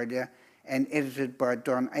Australia and edited by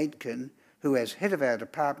Don Aitken, who, as head of our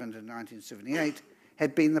department in 1978,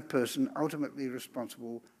 had been the person ultimately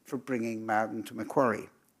responsible for bringing Martin to Macquarie.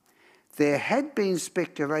 There had been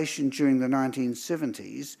speculation during the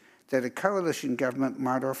 1970s that a coalition government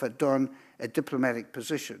might offer Don a diplomatic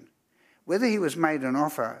position. Whether he was made an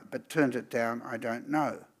offer but turned it down, I don't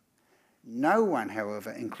know. No one,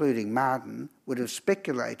 however, including Martin, would have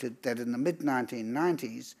speculated that in the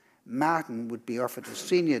mid-1990s, Martin would be offered a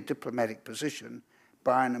senior diplomatic position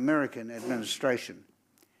by an American administration.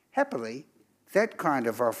 Happily, that kind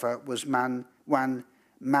of offer was one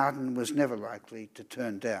Martin was never likely to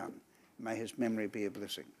turn down. May his memory be a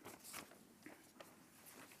blessing.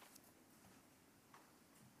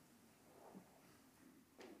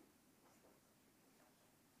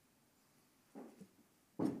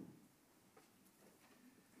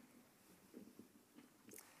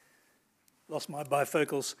 Lost my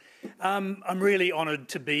bifocals. I'm really honoured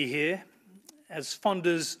to be here. As fond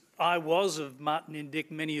as I was of Martin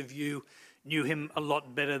Indyk, many of you knew him a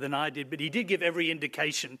lot better than I did, but he did give every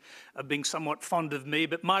indication of being somewhat fond of me,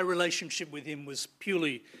 but my relationship with him was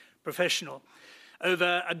purely professional.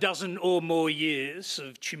 Over a dozen or more years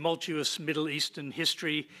of tumultuous Middle Eastern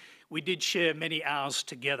history, we did share many hours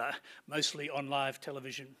together, mostly on live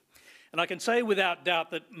television. And I can say without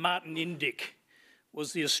doubt that Martin Indyk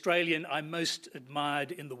was the Australian I most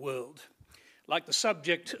admired in the world. Like the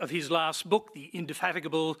subject of his last book, the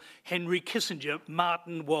indefatigable Henry Kissinger,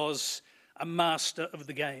 Martin was a master of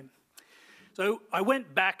the game. So I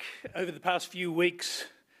went back over the past few weeks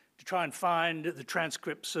to try and find the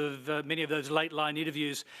transcripts of many of those late-line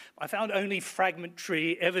interviews. I found only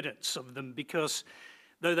fragmentary evidence of them because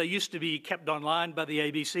though they used to be kept online by the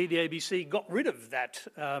ABC got rid of that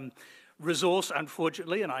resource,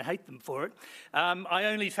 unfortunately, and I hate them for it. I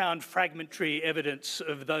only found fragmentary evidence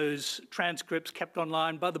of those transcripts kept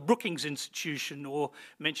online by the Brookings Institution or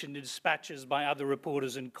mentioned in dispatches by other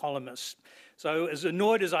reporters and columnists. So as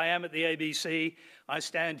annoyed as I am at the ABC, I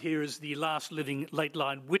stand here as the last living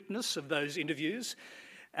late-line witness of those interviews.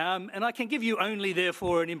 And I can give you only,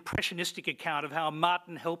 therefore, an impressionistic account of how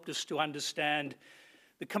Martin helped us to understand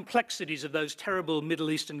the complexities of those terrible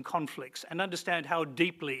Middle Eastern conflicts and understand how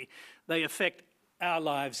deeply they affect our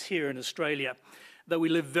lives here in Australia, though we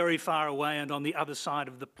live very far away and on the other side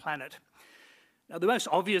of the planet. Now, the most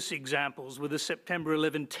obvious examples were the September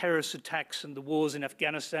 11 terrorist attacks and the wars in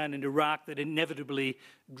Afghanistan and Iraq that inevitably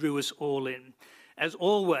drew us all in. As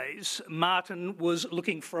always, Martin was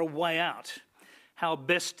looking for a way out, how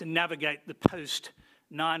best to navigate the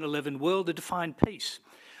post-9/11 world and to find peace.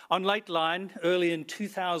 On Lateline, early in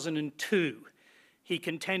 2002, he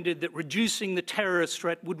contended that reducing the terrorist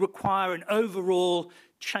threat would require an overall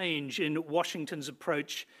change in Washington's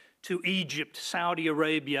approach to Egypt, Saudi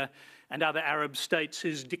Arabia, and other Arab states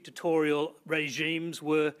whose dictatorial regimes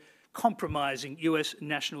were compromising US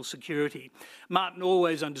national security. Martin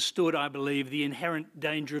always understood, I believe, the inherent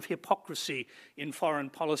danger of hypocrisy in foreign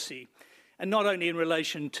policy, and not only in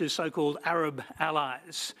relation to so-called Arab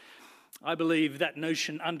allies. I believe that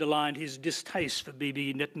notion underlined his distaste for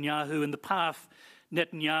Bibi Netanyahu and the path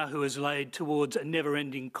Netanyahu has laid towards a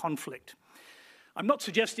never-ending conflict. I'm not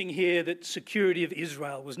suggesting here that security of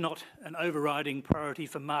Israel was not an overriding priority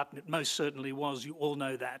for Martin. It most certainly was. You all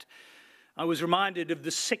know that. I was reminded of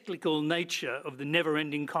the cyclical nature of the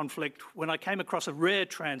never-ending conflict when I came across a rare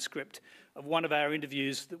transcript of one of our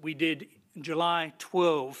interviews that we did July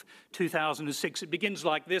 12, 2006. It begins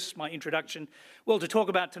like this, my introduction. Well, to talk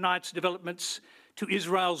about tonight's developments to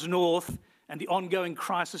Israel's north and the ongoing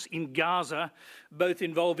crisis in Gaza, both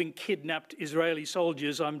involving kidnapped Israeli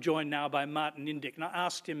soldiers, I'm joined now by Martin Indyk. And I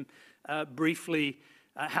asked him briefly,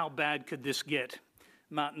 how bad could this get?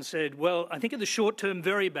 Martin said, well, I think in the short term,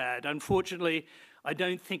 very bad. Unfortunately, I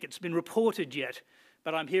don't think it's been reported yet,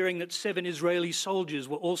 but I'm hearing that 7 Israeli soldiers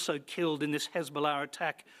were also killed in this Hezbollah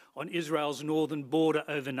attack on Israel's northern border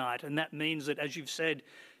overnight. And that means that, as you've said,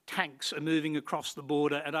 tanks are moving across the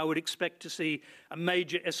border, and I would expect to see a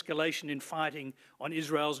major escalation in fighting on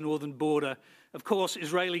Israel's northern border. Of course,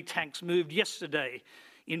 Israeli tanks moved yesterday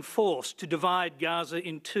in force to divide Gaza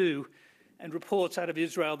in two, and reports out of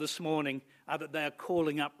Israel this morning are that they are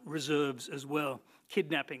calling up reserves as well.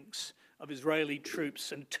 Kidnappings of Israeli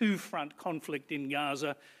troops and two-front conflict in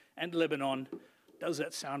Gaza and Lebanon. Does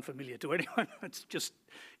that sound familiar to anyone? It's just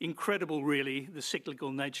incredible, really, the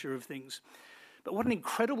cyclical nature of things. But what an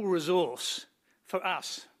incredible resource for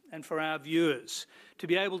us and for our viewers to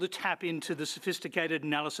be able to tap into the sophisticated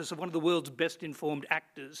analysis of one of the world's best informed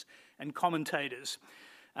actors and commentators.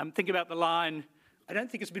 Think about the line, I don't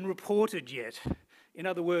think it's been reported yet. In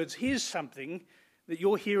other words, here's something that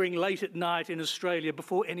you're hearing late at night in Australia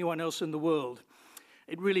before anyone else in the world.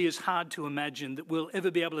 It really is hard to imagine that we'll ever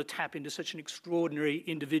be able to tap into such an extraordinary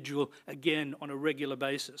individual again on a regular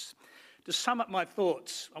basis. To sum up my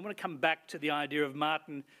thoughts, I want to come back to the idea of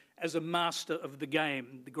Martin as a master of the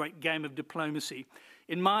game, the great game of diplomacy.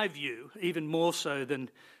 In my view, even more so than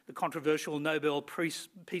the controversial Nobel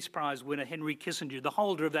Peace Prize winner Henry Kissinger, the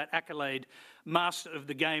holder of that accolade, master of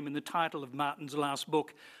the game in the title of Martin's last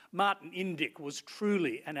book, Martin Indyk was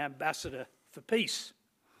truly an ambassador for peace.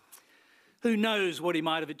 Who knows what he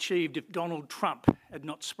might have achieved if Donald Trump had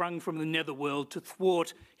not sprung from the netherworld to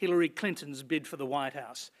thwart Hillary Clinton's bid for the White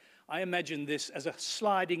House. I imagine this as a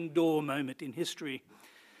sliding door moment in history.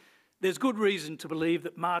 There's good reason to believe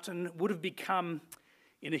that Martin would have become,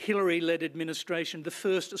 in a Hillary-led administration, the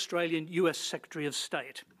first Australian US Secretary of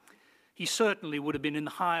State. He certainly would have been in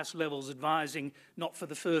the highest levels advising, not for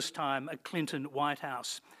the first time, a Clinton White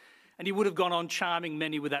House. And he would have gone on charming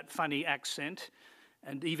many with that funny accent,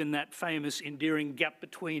 and even that famous endearing gap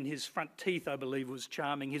between his front teeth, I believe, was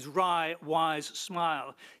charming. His wry, wise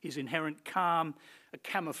smile, his inherent calm, a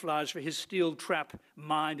camouflage for his steel-trap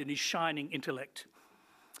mind and his shining intellect.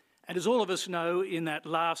 And as all of us know, in that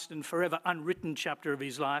last and forever unwritten chapter of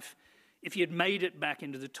his life, If he had made it back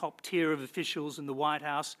into the top tier of officials in the White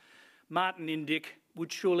House, Martin Indyk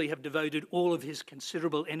would surely have devoted all of his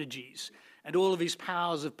considerable energies and all of his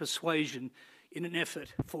powers of persuasion in an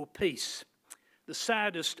effort for peace. The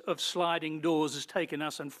saddest of sliding doors has taken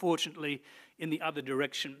us, unfortunately, in the other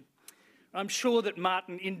direction. I'm sure that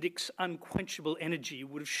Martin Indyk's unquenchable energy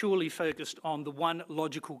would have surely focused on the one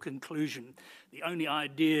logical conclusion, the only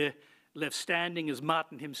idea left standing, as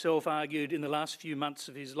Martin himself argued in the last few months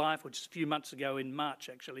of his life, which is a few months ago in March,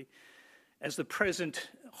 actually, as the present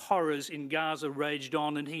horrors in Gaza raged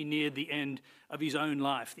on and he neared the end of his own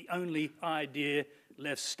life. The only idea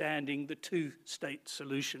left standing, the two-state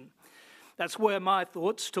solution. That's where my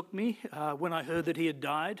thoughts took me when I heard that he had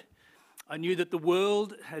died. I knew that the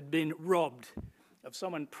world had been robbed of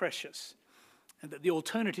someone precious and that the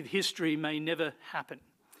alternative history may never happen.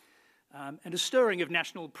 And a stirring of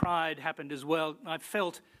national pride happened as well. I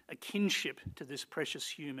felt a kinship to this precious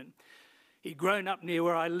human. He'd grown up near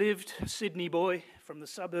where I lived, a Sydney boy from the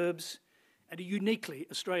suburbs, and a uniquely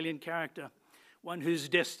Australian character, one whose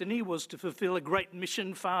destiny was to fulfil a great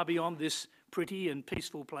mission far beyond this pretty and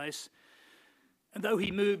peaceful place. And though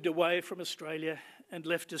he moved away from Australia and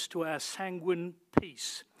left us to our sanguine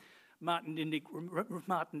peace, Martin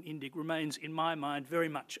Indyk remains, in my mind, very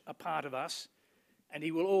much a part of us, and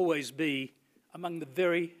he will always be among the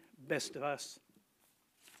very best of us.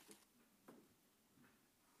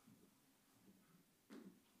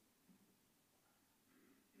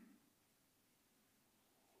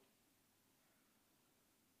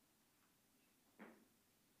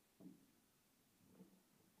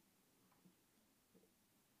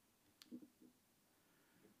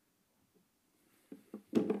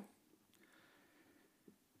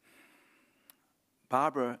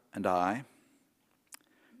 Barbara and I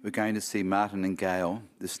were going to see Martin and Gail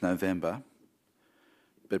this November,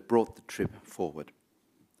 but brought the trip forward.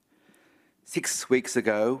 6 weeks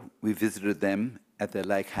ago, we visited them at their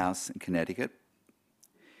lake house in Connecticut.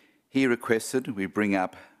 He requested we bring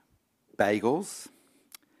up bagels,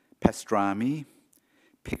 pastrami,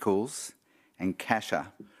 pickles, and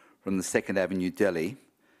kasha from the 2nd Avenue Deli,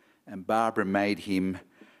 and Barbara made him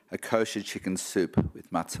a kosher chicken soup with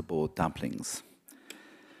matzo ball dumplings.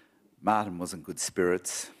 Martin was in good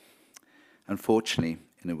spirits, unfortunately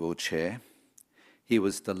in a wheelchair. He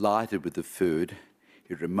was delighted with the food.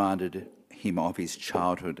 It reminded him of his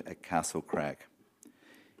childhood at Castle Crag.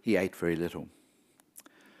 He ate very little.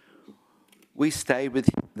 We stayed with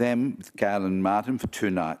them, with Gail and Martin, for 2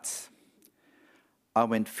 nights. I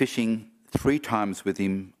went fishing 3 times with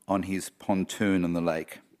him on his pontoon on the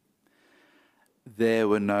lake. There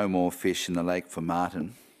were no more fish in the lake for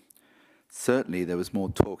Martin. Certainly there was more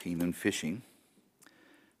talking than fishing.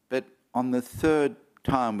 But on the 3rd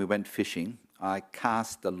time we went fishing, I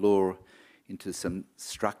cast the lure into some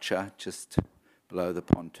structure just below the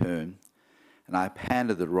pontoon, and I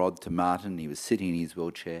handed the rod to Martin. He was sitting in his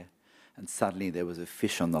wheelchair, and suddenly there was a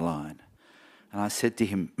fish on the line. And I said to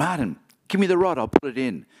him, "Martin, give me the rod, I'll put it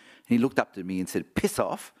in." And he looked up to me and said, "Piss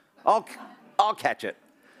off, I'll catch it."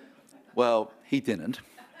 Well, he didn't.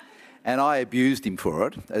 And I abused him for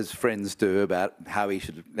it, as friends do, about how he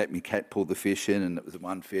should let me pull the fish in, and it was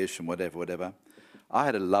one fish and whatever. I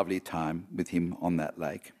had a lovely time with him on that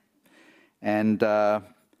lake. And, while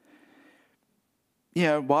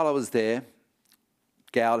I was there,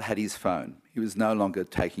 Gail had his phone. He was no longer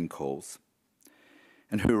taking calls.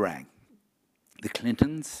 And who rang? The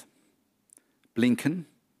Clintons, Blinken,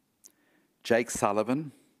 Jake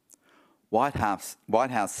Sullivan, White House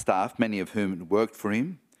staff, many of whom had worked for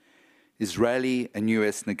him, Israeli and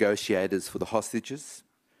US negotiators for the hostages,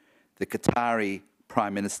 the Qatari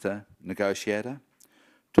Prime Minister negotiator,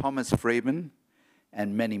 Thomas Friedman,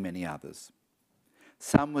 and many, many others.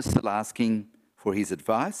 Some were still asking for his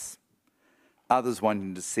advice, others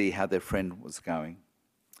wanting to see how their friend was going.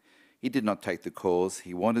 He did not take the calls.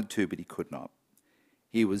 He wanted to, but he could not.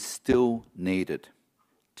 He was still needed.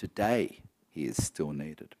 Today, he is still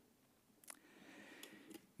needed.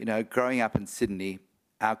 Growing up in Sydney,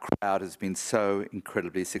 our crowd has been so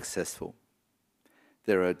incredibly successful.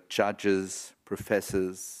 There are judges,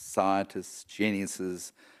 professors, scientists,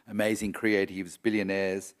 geniuses, amazing creatives,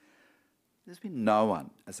 billionaires. There's been no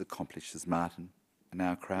one as accomplished as Martin in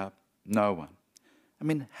our crowd. No one. I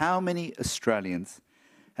mean, how many Australians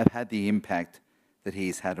have had the impact that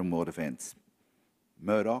he's had on world events?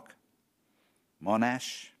 Murdoch,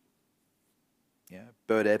 Monash,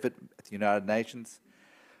 Bert Everett at the United Nations,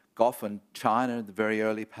 Gough in China in the very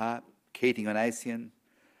early part, Keating on ASEAN,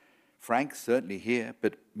 Frank certainly here,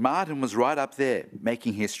 but Martin was right up there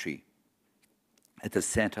making history at the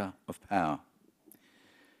centre of power.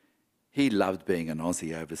 He loved being an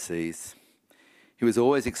Aussie overseas. He was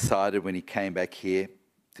always excited when he came back here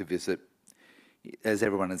to visit. As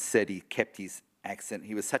everyone had said, he kept his accent.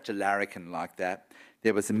 He was such a larrikin like that.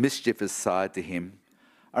 There was a mischievous side to him.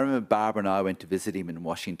 I remember Barbara and I went to visit him in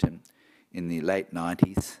Washington in the late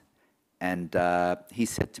 90s, and he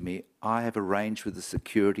said to me, I have arranged with the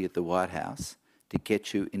security at the White House to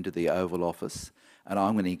get you into the Oval Office, and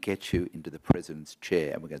I'm going to get you into the President's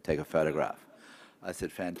chair, and we're going to take a photograph. I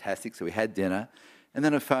said, fantastic. So we had dinner, and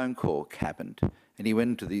then a phone call happened, and he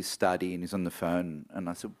went into the study, and he's on the phone, and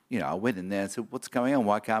I said, I went in there and said, what's going on?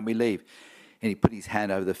 Why can't we leave? And he put his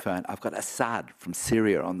hand over the phone. I've got Assad from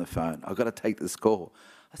Syria on the phone. I've got to take this call.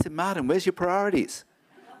 I said, Martin, where's your priorities?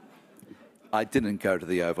 I didn't go to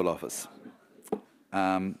the Oval Office.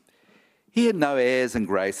 He had no airs and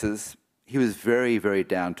graces. He was very, very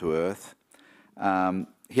down to earth.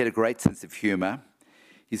 He had a great sense of humour.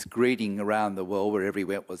 His greeting around the world wherever he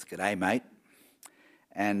went was, "G'day, mate."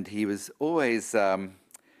 And he was always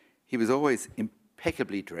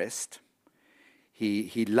impeccably dressed.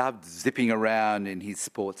 He loved zipping around in his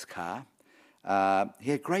sports car.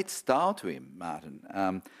 He had great style to him,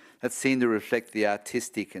 Martin. That seemed to reflect the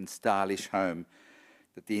artistic and stylish home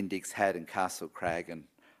that the Indyks had in Castle Crag, and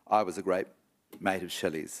I was a great mate of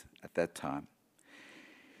Shelley's at that time.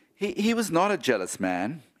 He was not a jealous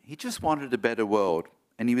man. He just wanted a better world,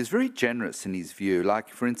 and he was very generous in his view. Like,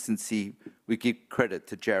 for instance, we give credit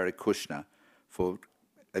to Jared Kushner for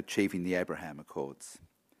achieving the Abraham Accords.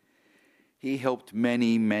 He helped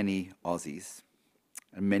many, many Aussies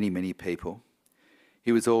and many, many people.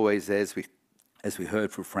 He was always there, as we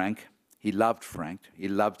heard from Frank. He loved Frank. He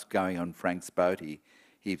loved going on Frank's boat.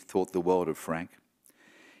 He thought the world of Frank.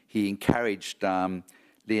 He encouraged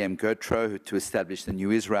Liam Gertrude to establish the New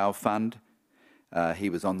Israel Fund. He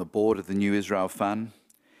was on the board of the New Israel Fund.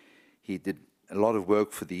 He did a lot of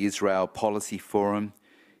work for the Israel Policy Forum.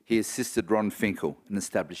 He assisted Ron Finkel in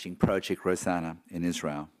establishing Project Rosanna in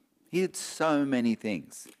Israel. He did so many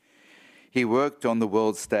things. He worked on the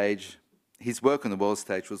world stage. His work on the world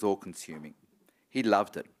stage was all-consuming. He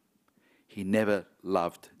loved it. He never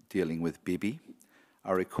loved dealing with Bibi.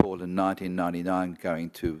 I recall in 1999 going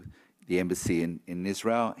to the embassy in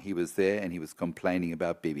Israel. He was there and he was complaining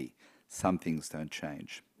about Bibi. Some things don't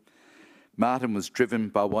change. Martin was driven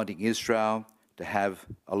by wanting Israel to have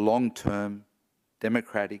a long-term,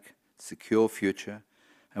 democratic, secure future,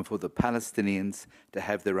 and for the Palestinians to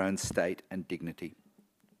have their own state and dignity.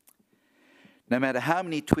 No matter how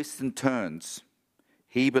many twists and turns,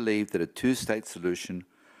 he believed that a two-state solution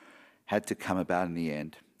had to come about in the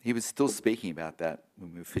end. He was still speaking about that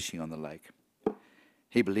when we were fishing on the lake.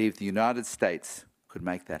 He believed the United States could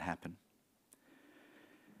make that happen.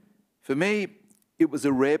 For me, it was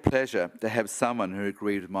a rare pleasure to have someone who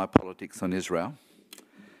agreed with my politics on Israel.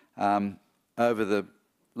 Over the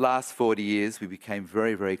last 40 years, we became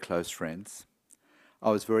very, very close friends.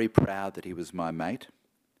 I was very proud that he was my mate.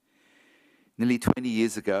 Nearly 20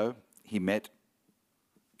 years ago, he met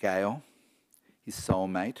Gail, his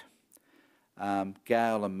soulmate.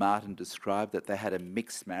 Gail and Martin described that they had a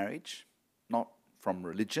mixed marriage, not from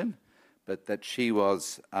religion, but that she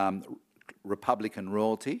was Republican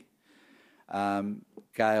royalty.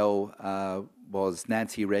 Gail was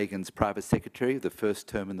Nancy Reagan's private secretary, the first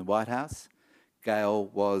term in the White House. Gail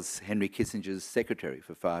was Henry Kissinger's secretary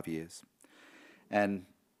for 5 years. And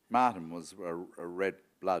Martin was a red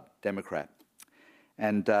blood Democrat.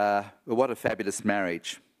 And what a fabulous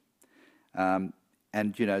marriage. And,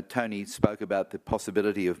 Tony spoke about the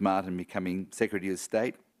possibility of Martin becoming Secretary of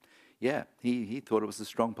State. Yeah, he thought it was a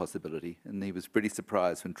strong possibility, and he was pretty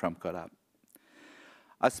surprised when Trump got up.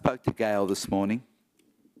 I spoke to Gail this morning.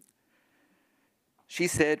 She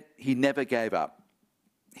said he never gave up.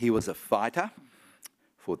 He was a fighter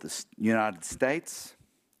for the United States,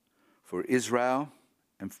 for Israel,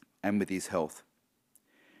 and with his health.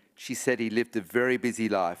 She said he lived a very busy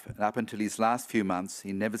life, and up until his last few months,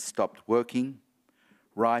 he never stopped working,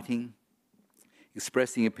 writing,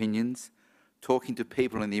 expressing opinions, talking to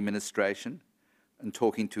people in the administration, and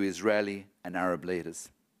talking to Israeli and Arab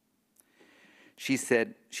leaders. She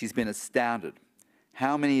said she's been astounded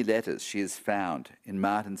how many letters she has found in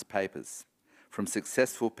Martin's papers from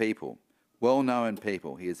successful people, well-known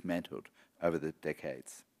people he has mentored over the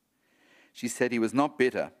decades. She said he was not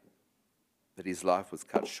bitter that his life was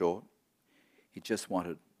cut short. He just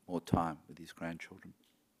wanted more time with his grandchildren.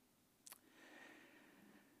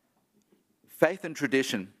 Faith and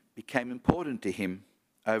tradition became important to him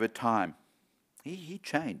over time. He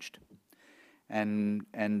changed. And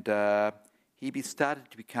he started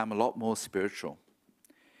to become a lot more spiritual.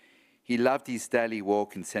 He loved his daily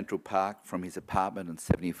walk in Central Park from his apartment on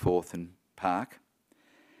 74th and Park.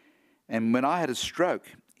 And when I had a stroke,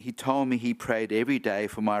 he told me he prayed every day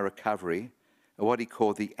for my recovery at what he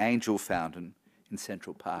called the Angel Fountain in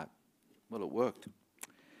Central Park. Well, it worked.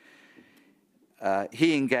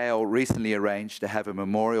 He and Gail recently arranged to have a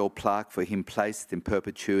memorial plaque for him placed in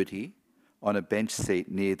perpetuity on a bench seat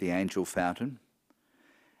near the Angel Fountain.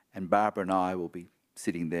 And Barbara and I will be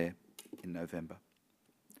sitting there in November.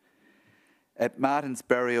 At Martin's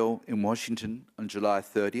burial in Washington on July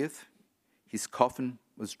 30th, his coffin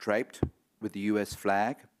was draped with the US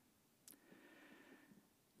flag.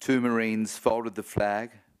 2 Marines folded the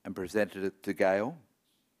flag and presented it to Gail.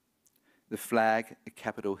 The flag at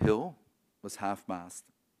Capitol Hill was half-mast.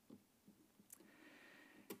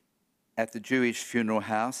 At the Jewish funeral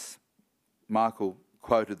house, Michael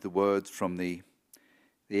quoted the words from the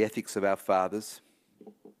Ethics of Our Fathers.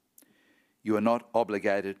 You are not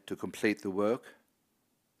obligated to complete the work,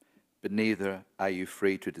 but neither are you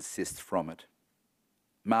free to desist from it.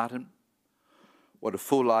 Martin, what a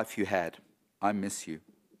full life you had. I miss you.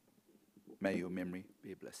 May your memory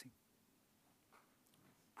be a blessing.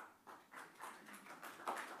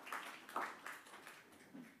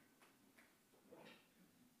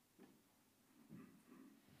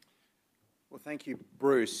 Well, thank you,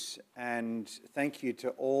 Bruce, and thank you to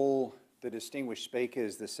all the distinguished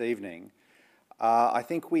speakers this evening. I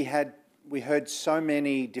think we heard so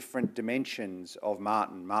many different dimensions of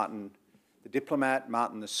Martin. Martin the diplomat,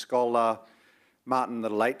 Martin the scholar, Martin the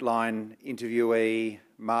late line interviewee,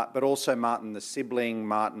 but also Martin the sibling,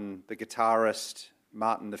 Martin the guitarist,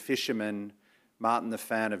 Martin the fisherman, Martin the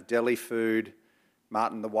fan of deli food,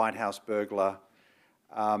 Martin the White House burglar.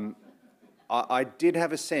 I did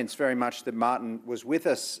have a sense very much that Martin was with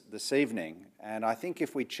us this evening, and I think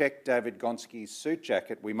if we check David Gonski's suit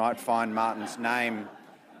jacket, we might find Martin's name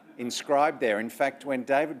inscribed there. In fact, when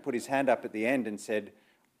David put his hand up at the end and said,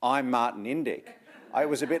 "I'm Martin Indyk," it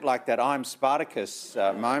was a bit like that "I'm Spartacus"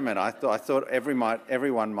 moment. I thought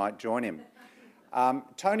everyone might join him.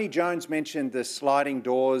 Tony Jones mentioned the sliding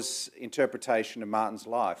doors interpretation of Martin's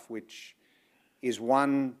life, which is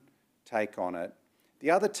one take on it.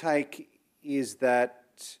 The other take is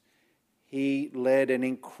that he led an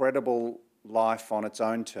incredible life on its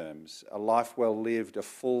own terms, a life well lived, a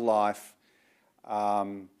full life,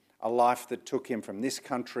 a life that took him from this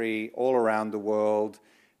country all around the world,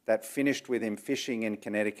 that finished with him fishing in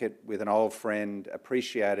Connecticut with an old friend,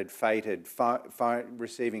 appreciated, fated,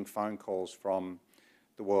 receiving phone calls from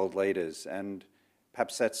the world leaders. And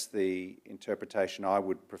perhaps that's the interpretation I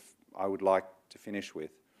would like to finish with.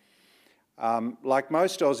 Like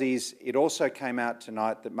most Aussies, it also came out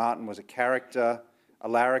tonight that Martin was a character, a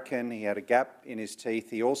larrikin. He had a gap in his teeth.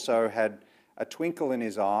 He also had a twinkle in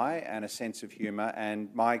his eye and a sense of humour, and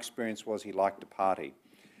my experience was he liked to party.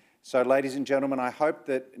 So, ladies and gentlemen, I hope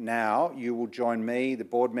that now you will join me, the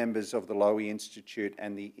board members of the Lowy Institute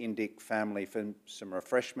and the Indyk family for some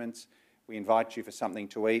refreshments. We invite you for something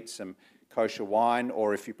to eat, some kosher wine,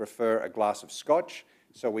 or if you prefer, a glass of scotch,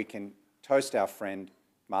 so we can toast our friend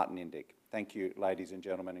Martin Indyk. Thank you, ladies and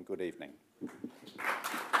gentlemen, and good evening.